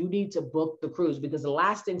leader. You need to book the cruise, because the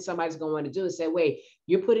last thing somebody's going to want to do is say, wait,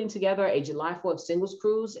 you're putting together a July 4th singles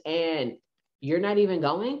cruise and you're not even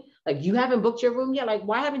going? Like, you haven't booked your room yet? Like,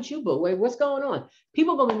 why haven't you booked? Wait, what's going on?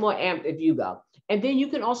 People are going to be more amped if you go. And then you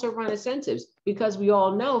can also run incentives, because we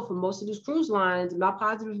all know for most of these cruise lines, I'm not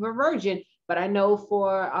positive for Virgin, but I know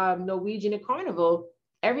for Norwegian and Carnival,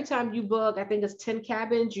 every time you book, I think it's 10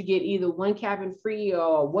 cabins, you get either one cabin free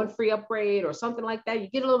or one free upgrade or something like that. You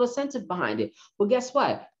get a little incentive behind it. Well, guess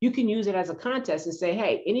what? You can use it as a contest and say,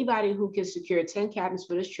 hey, anybody who can secure 10 cabins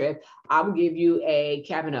for this trip, I will give you a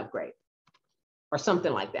cabin upgrade or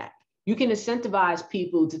something like that. You can incentivize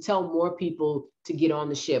people to tell more people to get on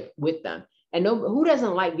the ship with them. And who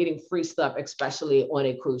doesn't like getting free stuff, especially on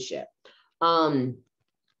a cruise ship? Other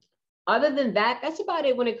than that, that's about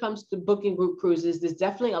it when it comes to booking group cruises. There's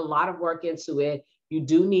definitely a lot of work into it. You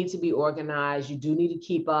do need to be organized. You do need to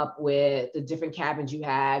keep up with the different cabins you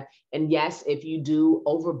have. And yes, if you do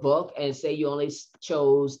overbook and say you only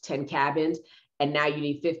chose 10 cabins and now you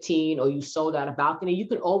need 15, or you sold out a balcony, you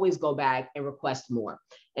can always go back and request more.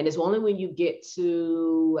 And it's only when you get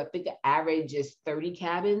to, I think the average is 30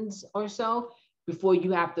 cabins or so, before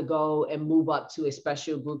you have to go and move up to a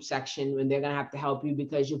special group section when they're going to have to help you,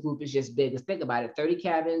 because your group is just big. Just think about it, 30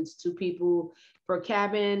 cabins, 2 people per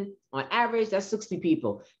cabin. On average, that's 60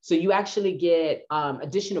 people. So you actually get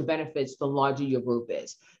additional benefits the larger your group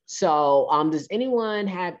is. So does anyone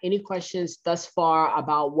have any questions thus far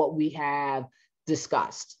about what we have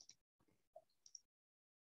discussed?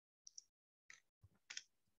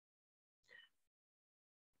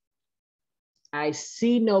 I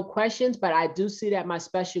see no questions, but I do see that my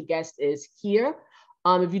special guest is here.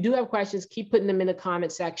 If you do have questions, keep putting them in the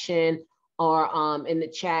comment section or in the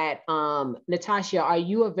chat. Natasha, are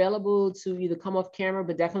you available to either come off camera,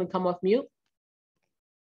 but definitely come off mute?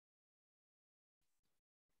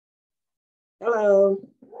 Hello.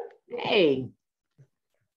 Hey.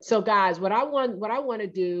 So guys, what I want to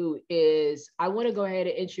do is I want to go ahead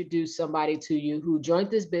and introduce somebody to you who joined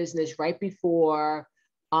this business right before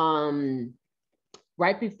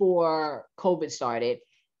COVID started.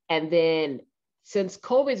 And then since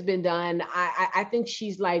COVID's been done, I think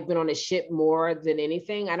she's like been on a ship more than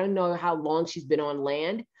anything. I don't know how long she's been on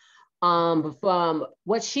land. But from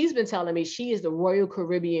what she's been telling me, she is the Royal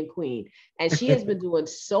Caribbean Queen. And she has been doing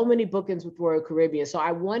so many bookings with Royal Caribbean. So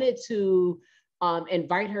I wanted to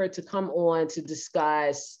invite her to come on to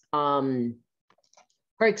discuss her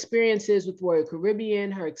experiences with Royal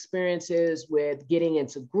Caribbean, her experiences with getting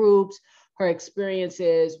into groups, her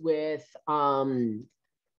experiences with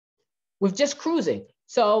just cruising.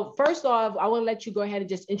 So first off, I want to let you go ahead and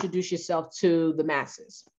just introduce yourself to the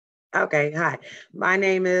masses. Okay, hi. My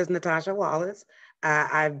name is Natasha Wallace.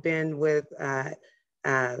 I've been with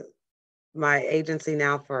my agency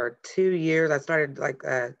now for 2 years. I started, like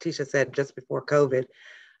Tisha said, just before COVID.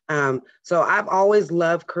 So I've always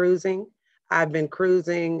loved cruising. I've been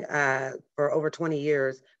cruising for over 20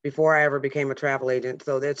 years before I ever became a travel agent.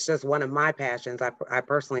 So that's just one of my passions. I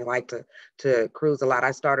personally like to cruise a lot.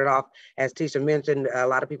 I started off, as Tisha mentioned, a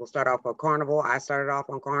lot of people start off on Carnival. I started off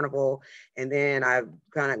on Carnival, and then I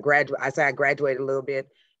kind of I graduated a little bit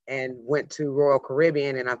and went to Royal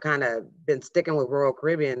Caribbean, and I've kind of been sticking with Royal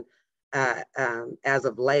Caribbean as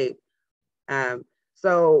of late.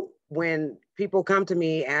 So when people come to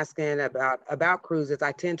me asking about cruises,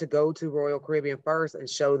 I tend to go to Royal Caribbean first and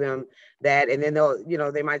show them that, and then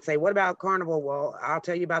they might say, "What about Carnival?" Well, I'll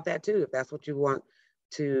tell you about that too if that's what you want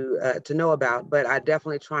to know about. But I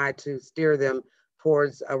definitely try to steer them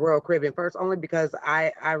towards Royal Caribbean first, only because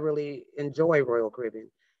I really enjoy Royal Caribbean.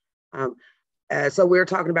 So we're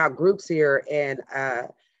talking about groups here, and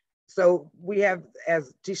So we have,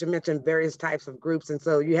 as Tisha mentioned, various types of groups. And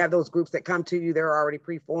so you have those groups that come to you, they're already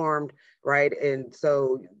pre-formed, right? And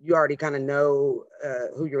so you already kind of know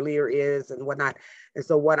who your leader is and whatnot. And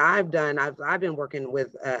so what I've done, I've been working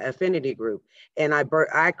with Affinity Group, and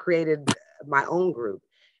I created my own group.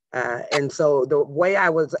 And so the way I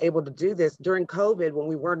was able to do this during COVID, when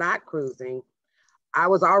we were not cruising, I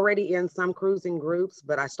was already in some cruising groups,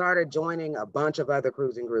 but I started joining a bunch of other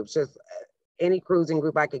cruising groups, just any cruising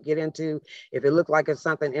group I could get into. If it looked like it's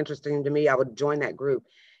something interesting to me, I would join that group.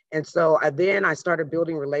 And so then I started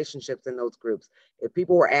building relationships in those groups. If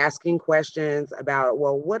people were asking questions about,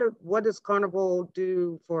 well, what does Carnival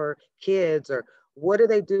do for kids? Or what do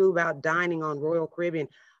they do about dining on Royal Caribbean?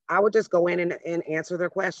 I would just go in and answer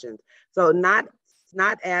their questions. So not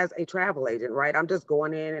as a travel agent, right? I'm just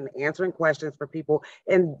going in and answering questions for people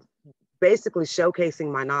and basically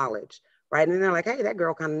showcasing my knowledge, right? And they're like, hey, that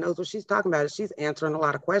girl kind of knows what she's talking about. She's answering a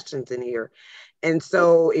lot of questions in here. And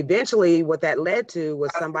so eventually what that led to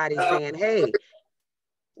was somebody saying, hey,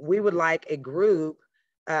 we would like a group.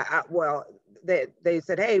 They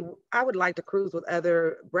said, hey, I would like to cruise with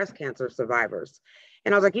other breast cancer survivors.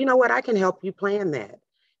 And I was like, you know what? I can help you plan that.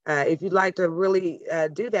 If you'd like to really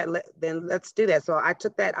do that, then let's do that. So I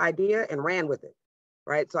took that idea and ran with it.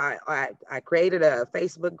 Right. So I created a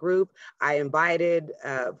Facebook group. I invited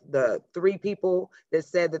the 3 people that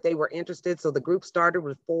said that they were interested. So the group started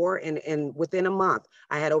with 4, and within a month,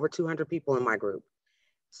 I had over 200 people in my group.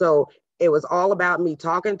 So it was all about me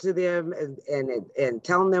talking to them and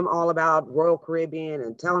telling them all about Royal Caribbean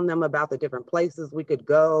and telling them about the different places we could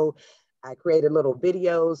go. I created little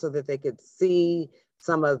videos so that they could see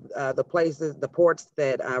some of the places, the ports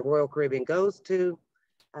that Royal Caribbean goes to.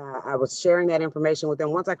 I was sharing that information with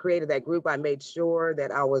them. Once I created that group, I made sure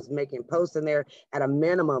that I was making posts in there at a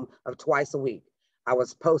minimum of twice a week. I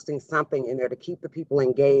was posting something in there to keep the people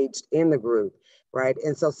engaged in the group, right?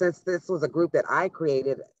 And so since this was a group that I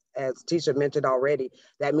created, as Tisha mentioned already,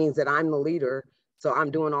 that means that I'm the leader. So I'm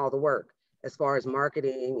doing all the work as far as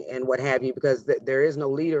marketing and what have you, because there is no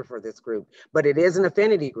leader for this group, but it is an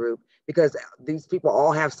affinity group because these people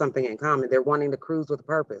all have something in common. They're wanting to cruise with a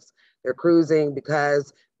purpose. They're cruising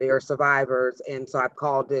because they are survivors. And so I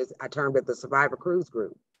termed it the Survivor Cruise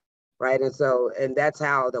Group, right? And that's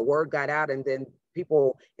how the word got out. And then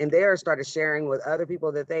people in there started sharing with other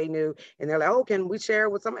people that they knew. And they're like, oh, can we share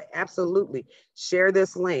with somebody? Absolutely. Share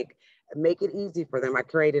this link. Make it easy for them. I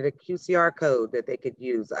created a QCR code that they could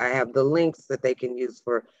use. I have the links that they can use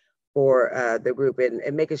for the group, and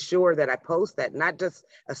making sure that I post that, not just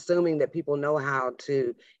assuming that people know how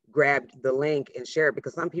to grab the link and share it,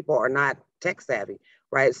 because some people are not tech savvy,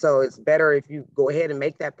 right? So it's better if you go ahead and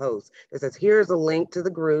make that post that says, here's a link to the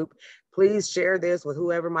group. Please share this with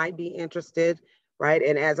whoever might be interested, right?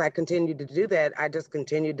 And as I continued to do that, I just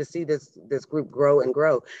continued to see this group grow and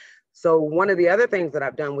grow. So one of the other things that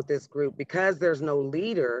I've done with this group, because there's no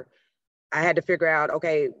leader, I had to figure out,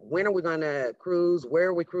 okay, when are we going to cruise? Where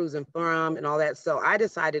are we cruising from? And all that. So I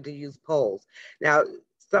decided to use polls. Now,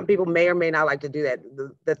 some people may or may not like to do that.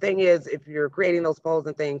 The thing is, if you're creating those polls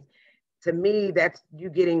and things, to me, that's you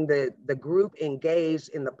getting the group engaged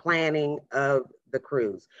in the planning of the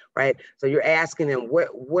cruise, right? So you're asking them,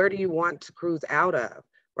 where do you want to cruise out of,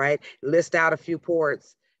 right? List out a few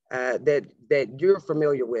ports that you're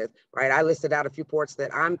familiar with, right? I listed out a few ports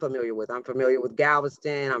that I'm familiar with. I'm familiar with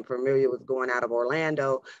Galveston. I'm familiar with going out of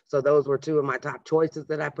Orlando. So those were 2 of my top choices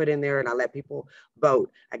that I put in there, and I let people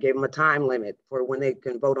vote. I gave them a time limit for when they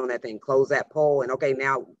can vote on that thing, close that poll. And okay,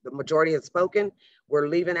 now the majority has spoken. We're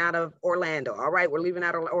leaving out of Orlando. All right, we're leaving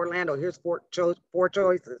out of Orlando. Here's 4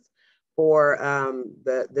 choices for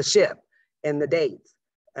the ship and the dates.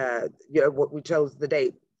 We chose the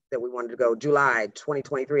date that we wanted to go, July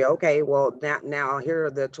 2023. Okay, well, now here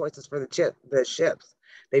are the choices for the ships.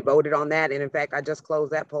 They voted on that. And in fact, I just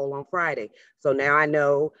closed that poll on Friday. So now I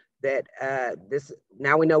know that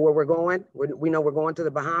now we know where we're going. We know we're going to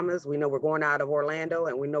the Bahamas. We know we're going out of Orlando,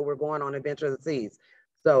 and we know we're going on Adventure of the Seas.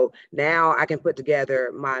 So now I can put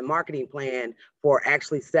together my marketing plan for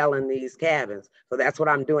actually selling these cabins. So that's what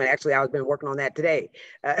I'm doing. Actually, I've been working on that today.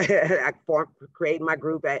 I created my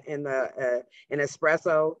group in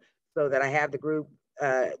Espresso so that I have the group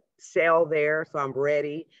sell there. So I'm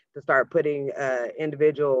ready to start putting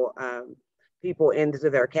individual people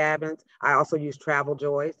into their cabins. I also use Travel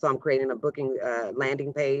Joy. So I'm creating a booking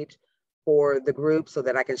landing page for the group so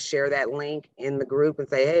that I can share that link in the group and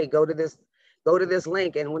say, hey, go to this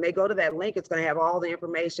link. And when they go to that link, it's going to have all the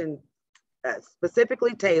information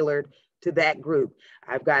specifically tailored to that group.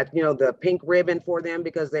 I've got, the pink ribbon for them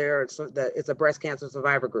because it's a breast cancer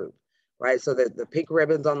survivor group, right? So that the pink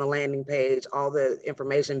ribbons on the landing page, all the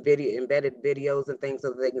information, embedded videos and things,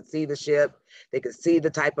 so that they can see the ship, they can see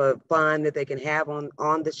the type of fun that they can have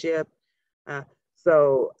on the ship.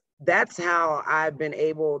 So that's how I've been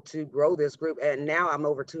able to grow this group. And now I'm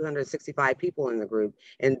over 265 people in the group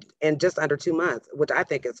in just under 2 months, which I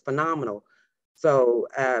think is phenomenal. So,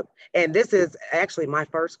 and this is actually my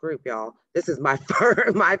first group, y'all. This is my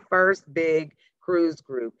first big cruise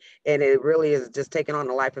group, and it really is just taking on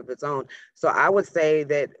a life of its own. So I would say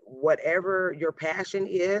that whatever your passion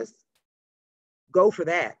is, go for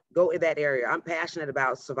that. Go in that area. I'm passionate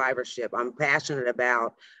about survivorship. I'm passionate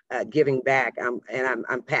about giving back. I'm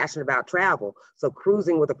passionate about travel. So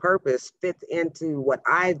cruising with a purpose fits into what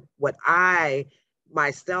I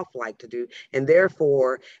myself like to do, and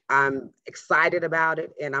therefore I'm excited about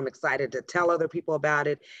it, and I'm excited to tell other people about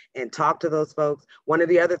it and talk to those folks. One of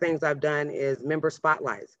the other things I've done is member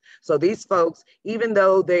spotlights. So these folks, even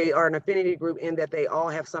though they are an affinity group in that they all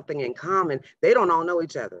have something in common, they don't all know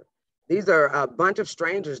each other. These are a bunch of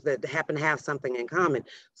strangers that happen to have something in common.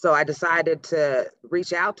 So I decided to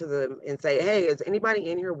reach out to them and say, hey, is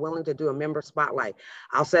anybody in here willing to do a member spotlight?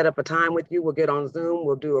 I'll set up a time with you. We'll get on Zoom.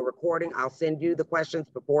 We'll do a recording. I'll send you the questions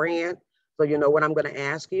beforehand so you know what I'm going to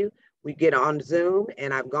ask you. We get on Zoom,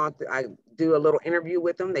 and I do a little interview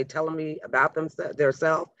with them. They tell me about themselves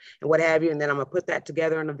and what have you. And then I'm going to put that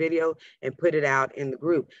together in a video and put it out in the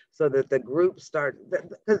group so that the group starts,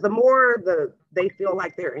 because the more they feel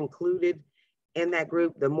like they're included in that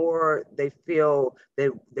group, the more they feel they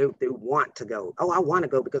want to go. Oh, I want to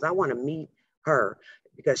go because I want to meet her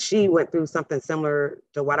because she went through something similar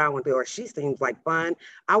to what I went through, or she seems like fun.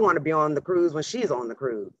 I want to be on the cruise when she's on the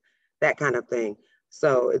cruise, that kind of thing.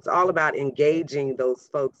 So it's all about engaging those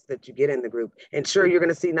folks that you get in the group. And sure, you're going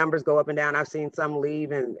to see numbers go up and down. I've seen some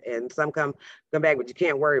leave and some come back, but you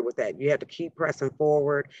can't worry with that. You have to keep pressing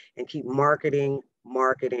forward and keep marketing.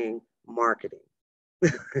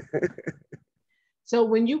 So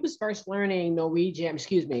when you was first learning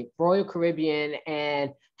Royal Caribbean,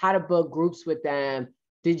 and how to book groups with them,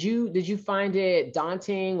 did you find it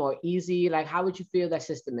daunting or easy? Like, how would you feel that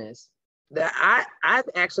system is? I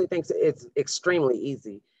actually think it's extremely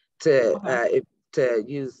easy to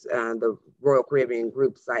use the Royal Caribbean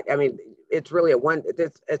group site. I mean, it's really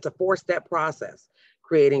it's a 4-step process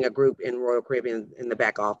creating a group in Royal Caribbean in the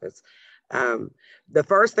back office. The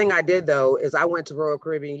first thing I did though is I went to Royal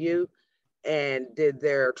Caribbean U and did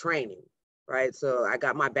their training, right? So I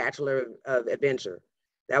got my Bachelor of Adventure.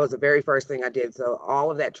 That was the very first thing I did. So all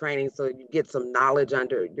of that training, so you get some knowledge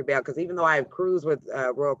under your belt. Because even though I cruised with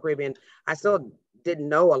Royal Caribbean, I still didn't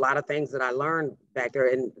know a lot of things that I learned back there.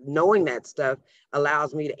 And knowing that stuff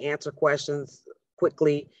allows me to answer questions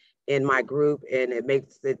quickly in my group. And it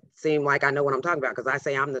makes it seem like I know what I'm talking about, because I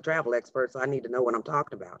say I'm the travel expert, so I need to know what I'm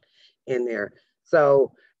talking about in there.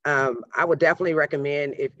 So I would definitely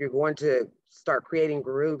recommend, if you're going to start creating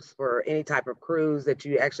groups for any type of cruise, that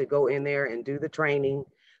you actually go in there and do the training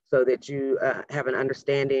so that you have an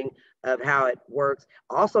understanding of how it works.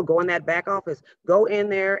 Also, go in that back office, go in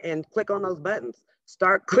there and click on those buttons.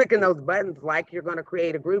 Start clicking those buttons like you're going to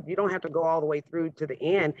create a group. You don't have to go all the way through to the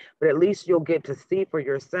end, but at least you'll get to see for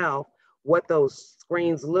yourself what those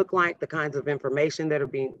screens look like, the kinds of information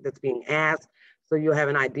that's being asked. So you'll have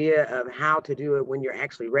an idea of how to do it when you're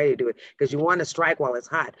actually ready to do it, because you want to strike while it's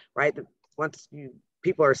hot, right? Once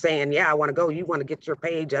people are saying, yeah, I want to go, you want to get your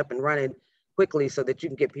page up and running quickly so that you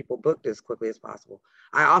can get people booked as quickly as possible.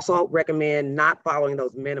 I also recommend not following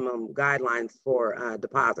those minimum guidelines for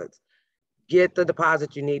deposits. Get the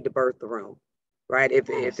deposit you need to berth the room, right? If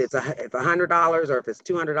it's $100 or if it's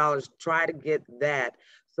 $200, try to get that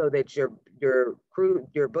so that your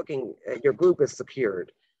group is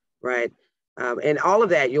secured, right? And all of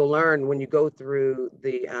that you'll learn when you go through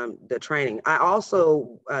the training. I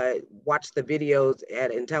also watch the videos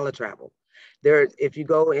at IntelliTravel. If you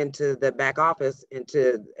go into the back office,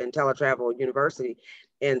 into IntelliTravel University,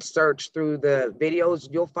 and search through the videos,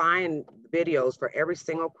 you'll find videos for every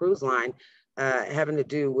single cruise line having to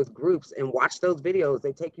do with groups, and watch those videos.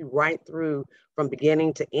 They take you right through from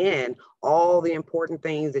beginning to end, all the important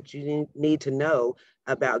things that you need to know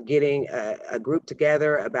about getting a group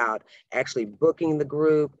together, about actually booking the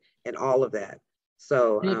group, and all of that.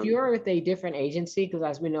 So and if you're with a different agency, because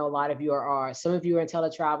as we know, a lot of you some of you are in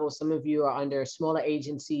IntelliTravel, some of you are under smaller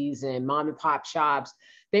agencies and mom and pop shops,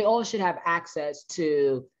 they all should have access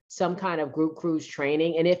to some kind of group cruise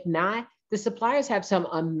training. And if not, the suppliers have some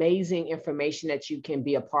amazing information that you can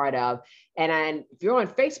be a part of. And if you're on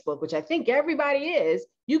Facebook, which I think everybody is,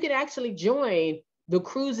 you can actually join the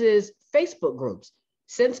cruises Facebook groups.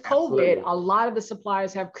 Since COVID, Absolutely. a lot of the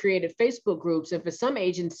suppliers have created Facebook groups. And for some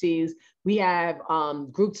agencies, we have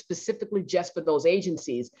groups specifically just for those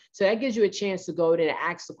agencies. So that gives you a chance to go in and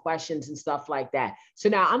ask the questions and stuff like that. So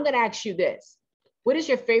now I'm going to ask you this. What is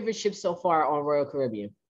your favorite ship so far on Royal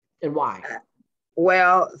Caribbean and why?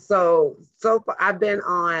 Well, so far, I've been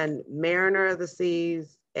on Mariner of the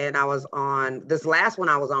Seas, and I was on this last one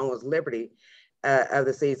I was on was Liberty of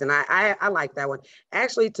the Seas, and I like that one.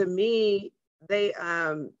 Actually, to me,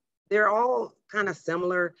 they're all kind of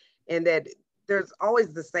similar in that there's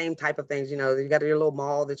always the same type of things. You know, you got your little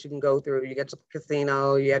mall that you can go through, you got your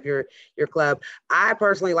casino, you have your club. I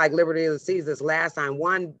personally like Liberty of the Seas this last time.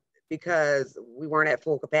 One, because we weren't at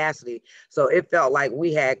full capacity. So it felt like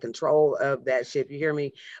we had control of that ship. You hear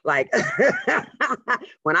me? Like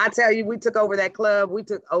when I tell you we took over that club, we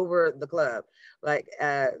took over the club. Like,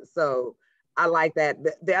 so I like that.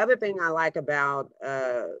 The other thing I like about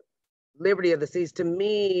Liberty of the Seas, to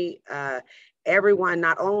me, everyone,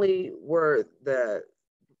 not only were the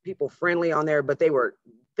people friendly on there, but they were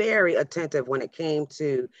very attentive when it came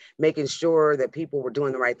to making sure that people were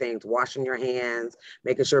doing the right things, washing your hands,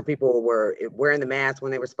 making sure people were wearing the mask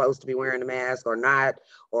when they were supposed to be wearing the mask or not,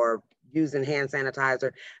 or using hand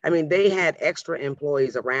sanitizer. I mean, they had extra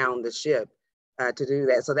employees around the ship to do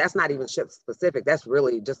that. So that's not even ship specific. That's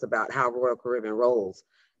really just about how Royal Caribbean rolls.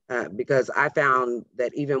 Because I found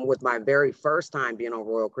that even with my very first time being on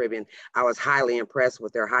Royal Caribbean, I was highly impressed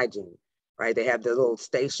with their hygiene. Right, they have the little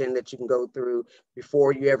station that you can go through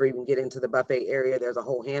before you ever even get into the buffet area. There's a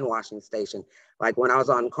whole hand washing station. Like when I was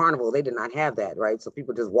on Carnival, they did not have that, right? So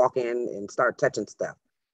people just walk in and start touching stuff,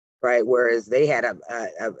 right? Whereas they had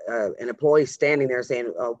an employee standing there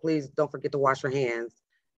saying, "Oh, please don't forget to wash your hands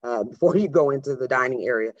before you go into the dining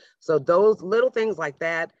area." So those little things like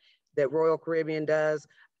that that Royal Caribbean does,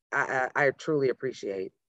 I truly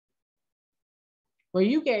appreciate. Well,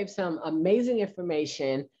 you gave some amazing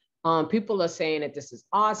information. People are saying that this is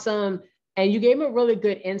awesome. And you gave me a really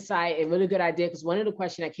good insight and really good idea because one of the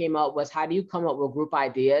questions that came up was how do you come up with group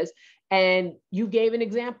ideas? And you gave an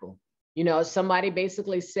example. You know, somebody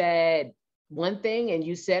basically said one thing and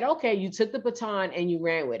you said, okay, you took the baton and you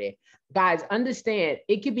ran with it. Guys, understand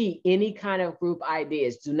it could be any kind of group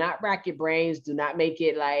ideas. Do not rack your brains. Do not make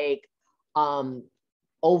it like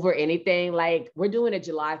over anything. Like we're doing a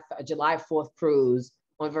July 4th cruise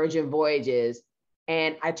on Virgin Voyages,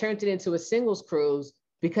 and I turned it into a singles cruise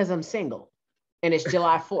because I'm single, and it's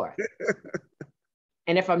July 4th.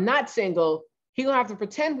 And if I'm not single, he gonna have to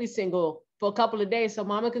pretend we single for a couple of days so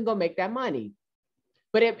mama can go make that money.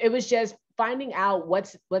 But it was just finding out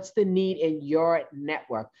what's the need in your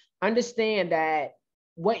network. Understand that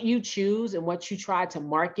what you choose and what you try to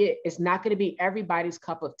market is not going to be everybody's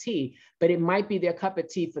cup of tea, but it might be their cup of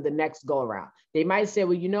tea for the next go around. They might say,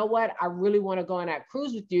 well, you know what? I really want to go on that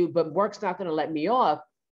cruise with you, but work's not going to let me off.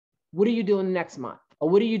 What are you doing next month? Or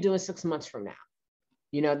what are you doing 6 months from now?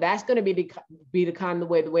 You know, that's going to be the kind of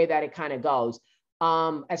the way that it kind of goes.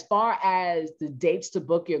 As far as the dates to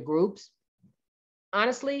book your groups,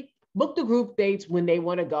 honestly, book the group dates when they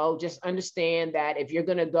want to go. Just understand that if you're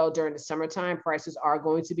going to go during the summertime, prices are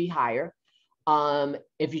going to be higher.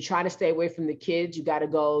 If you try to stay away from the kids, you got to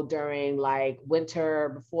go during like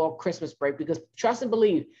winter before Christmas break, because trust and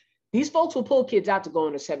believe, these folks will pull kids out to go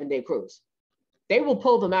on a 7-day cruise. They will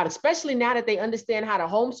pull them out, especially now that they understand how to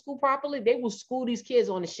homeschool properly. They will school these kids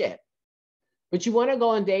on the ship. But you want to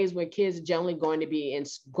go on days where kids are generally going to be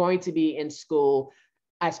in school.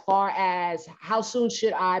 As far as how soon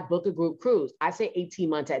should I book a group cruise? I say 18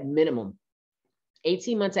 months at minimum.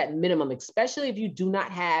 18 months at minimum, especially if you do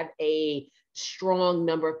not have a strong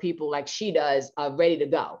number of people like she does ready to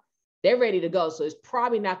go. They're ready to go. So it's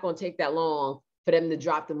probably not going to take that long for them to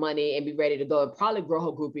drop the money and be ready to go and probably grow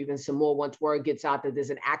her group even some more once word gets out that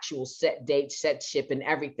there's an actual set date, set ship and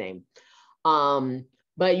everything.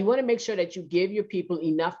 But you want to make sure that you give your people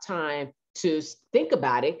enough time to think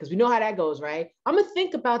about it, because we know how that goes, right? I'm gonna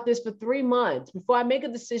think about this for 3 months before I make a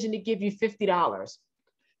decision to give you $50.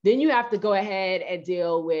 Then you have to go ahead and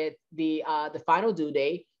deal with the final due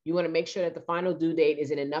date. You want to make sure that the final due date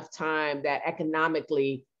is in enough time that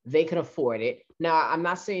economically they can afford it. Now, I'm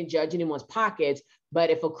not saying judge anyone's pockets, but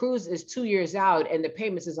if a cruise is 2 years out and the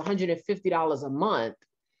payments is $150 a month,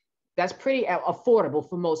 that's pretty affordable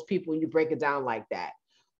for most people when you break it down like that.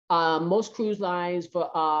 Most cruise lines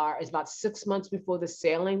is about 6 months before the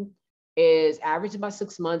sailing, is average about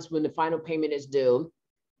 6 months when the final payment is due.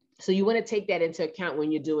 So you want to take that into account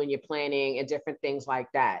when you're doing your planning and different things like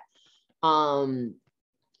that.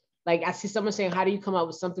 Like I see someone saying, how do you come up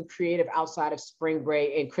with something creative outside of spring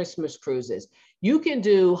break and Christmas cruises? You can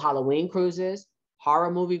do Halloween cruises,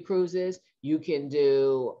 horror movie cruises. You can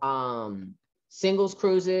do singles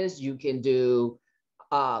cruises. You can do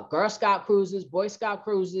Girl Scout cruises, Boy Scout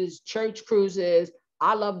cruises, church cruises.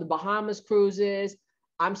 I love the Bahamas cruises.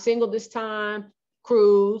 I'm single this time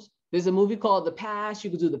cruise. There's a movie called The Pass. You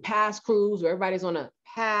could do the Pass cruise where everybody's on a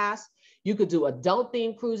pass. You could do adult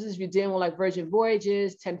themed cruises if you're dealing with like Virgin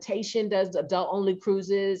Voyages. Temptation does adult only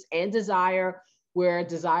cruises, and Desire, where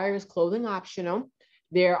Desire is clothing optional.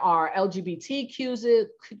 There are LGBT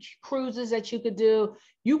cruises that you could do.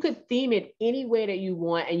 You could theme it any way that you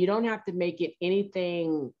want, and you don't have to make it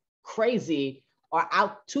anything crazy or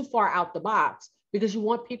out too far out the box because you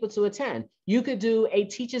want people to attend. You could do a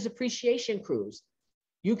teachers appreciation cruise.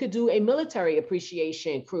 You could do a military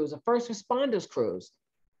appreciation cruise, a first responders cruise.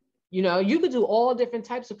 You know, you could do all different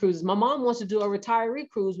types of cruises. My mom wants to do a retiree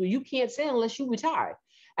cruise where you can't sail unless you retire.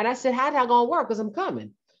 And I said, how's that gonna work? Because I'm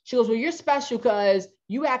coming. She goes, well, you're special because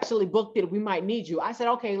you actually booked it. We might need you. I said,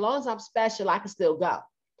 okay, as long as I'm special, I can still go.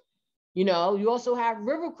 You know, you also have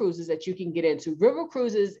river cruises that you can get into. River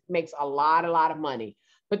cruises makes a lot of money,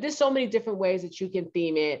 but there's so many different ways that you can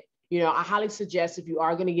theme it. You know, I highly suggest if you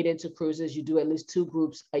are going to get into cruises, you do at least 2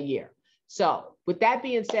 groups a year. So with that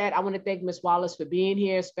being said, I want to thank Ms. Wallace for being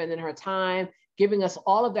here, spending her time, giving us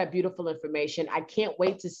all of that beautiful information. I can't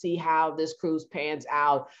wait to see how this cruise pans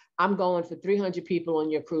out. I'm going for 300 people on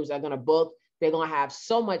your cruise. They're going to book. They're going to have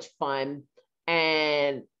so much fun.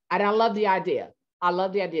 And I love the idea. I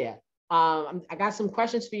love the idea. I got some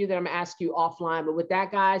questions for you that I'm going to ask you offline. But with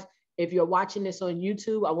that, guys, if you're watching this on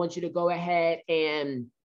YouTube, I want you to go ahead and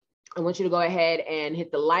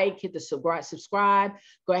hit the like, hit the subscribe,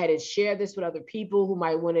 go ahead and share this with other people who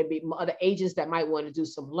might want to be, other agents that might want to do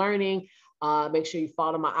some learning. Make sure you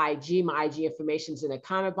follow my IG. My IG information is in the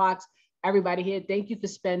comment box. Everybody here, thank you for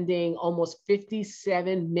spending almost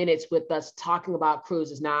 57 minutes with us talking about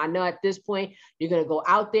cruises. Now, I know at this point, you're going to go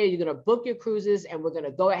out there, you're going to book your cruises, and we're going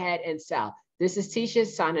to go ahead and sell. This is Tisha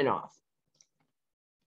signing off.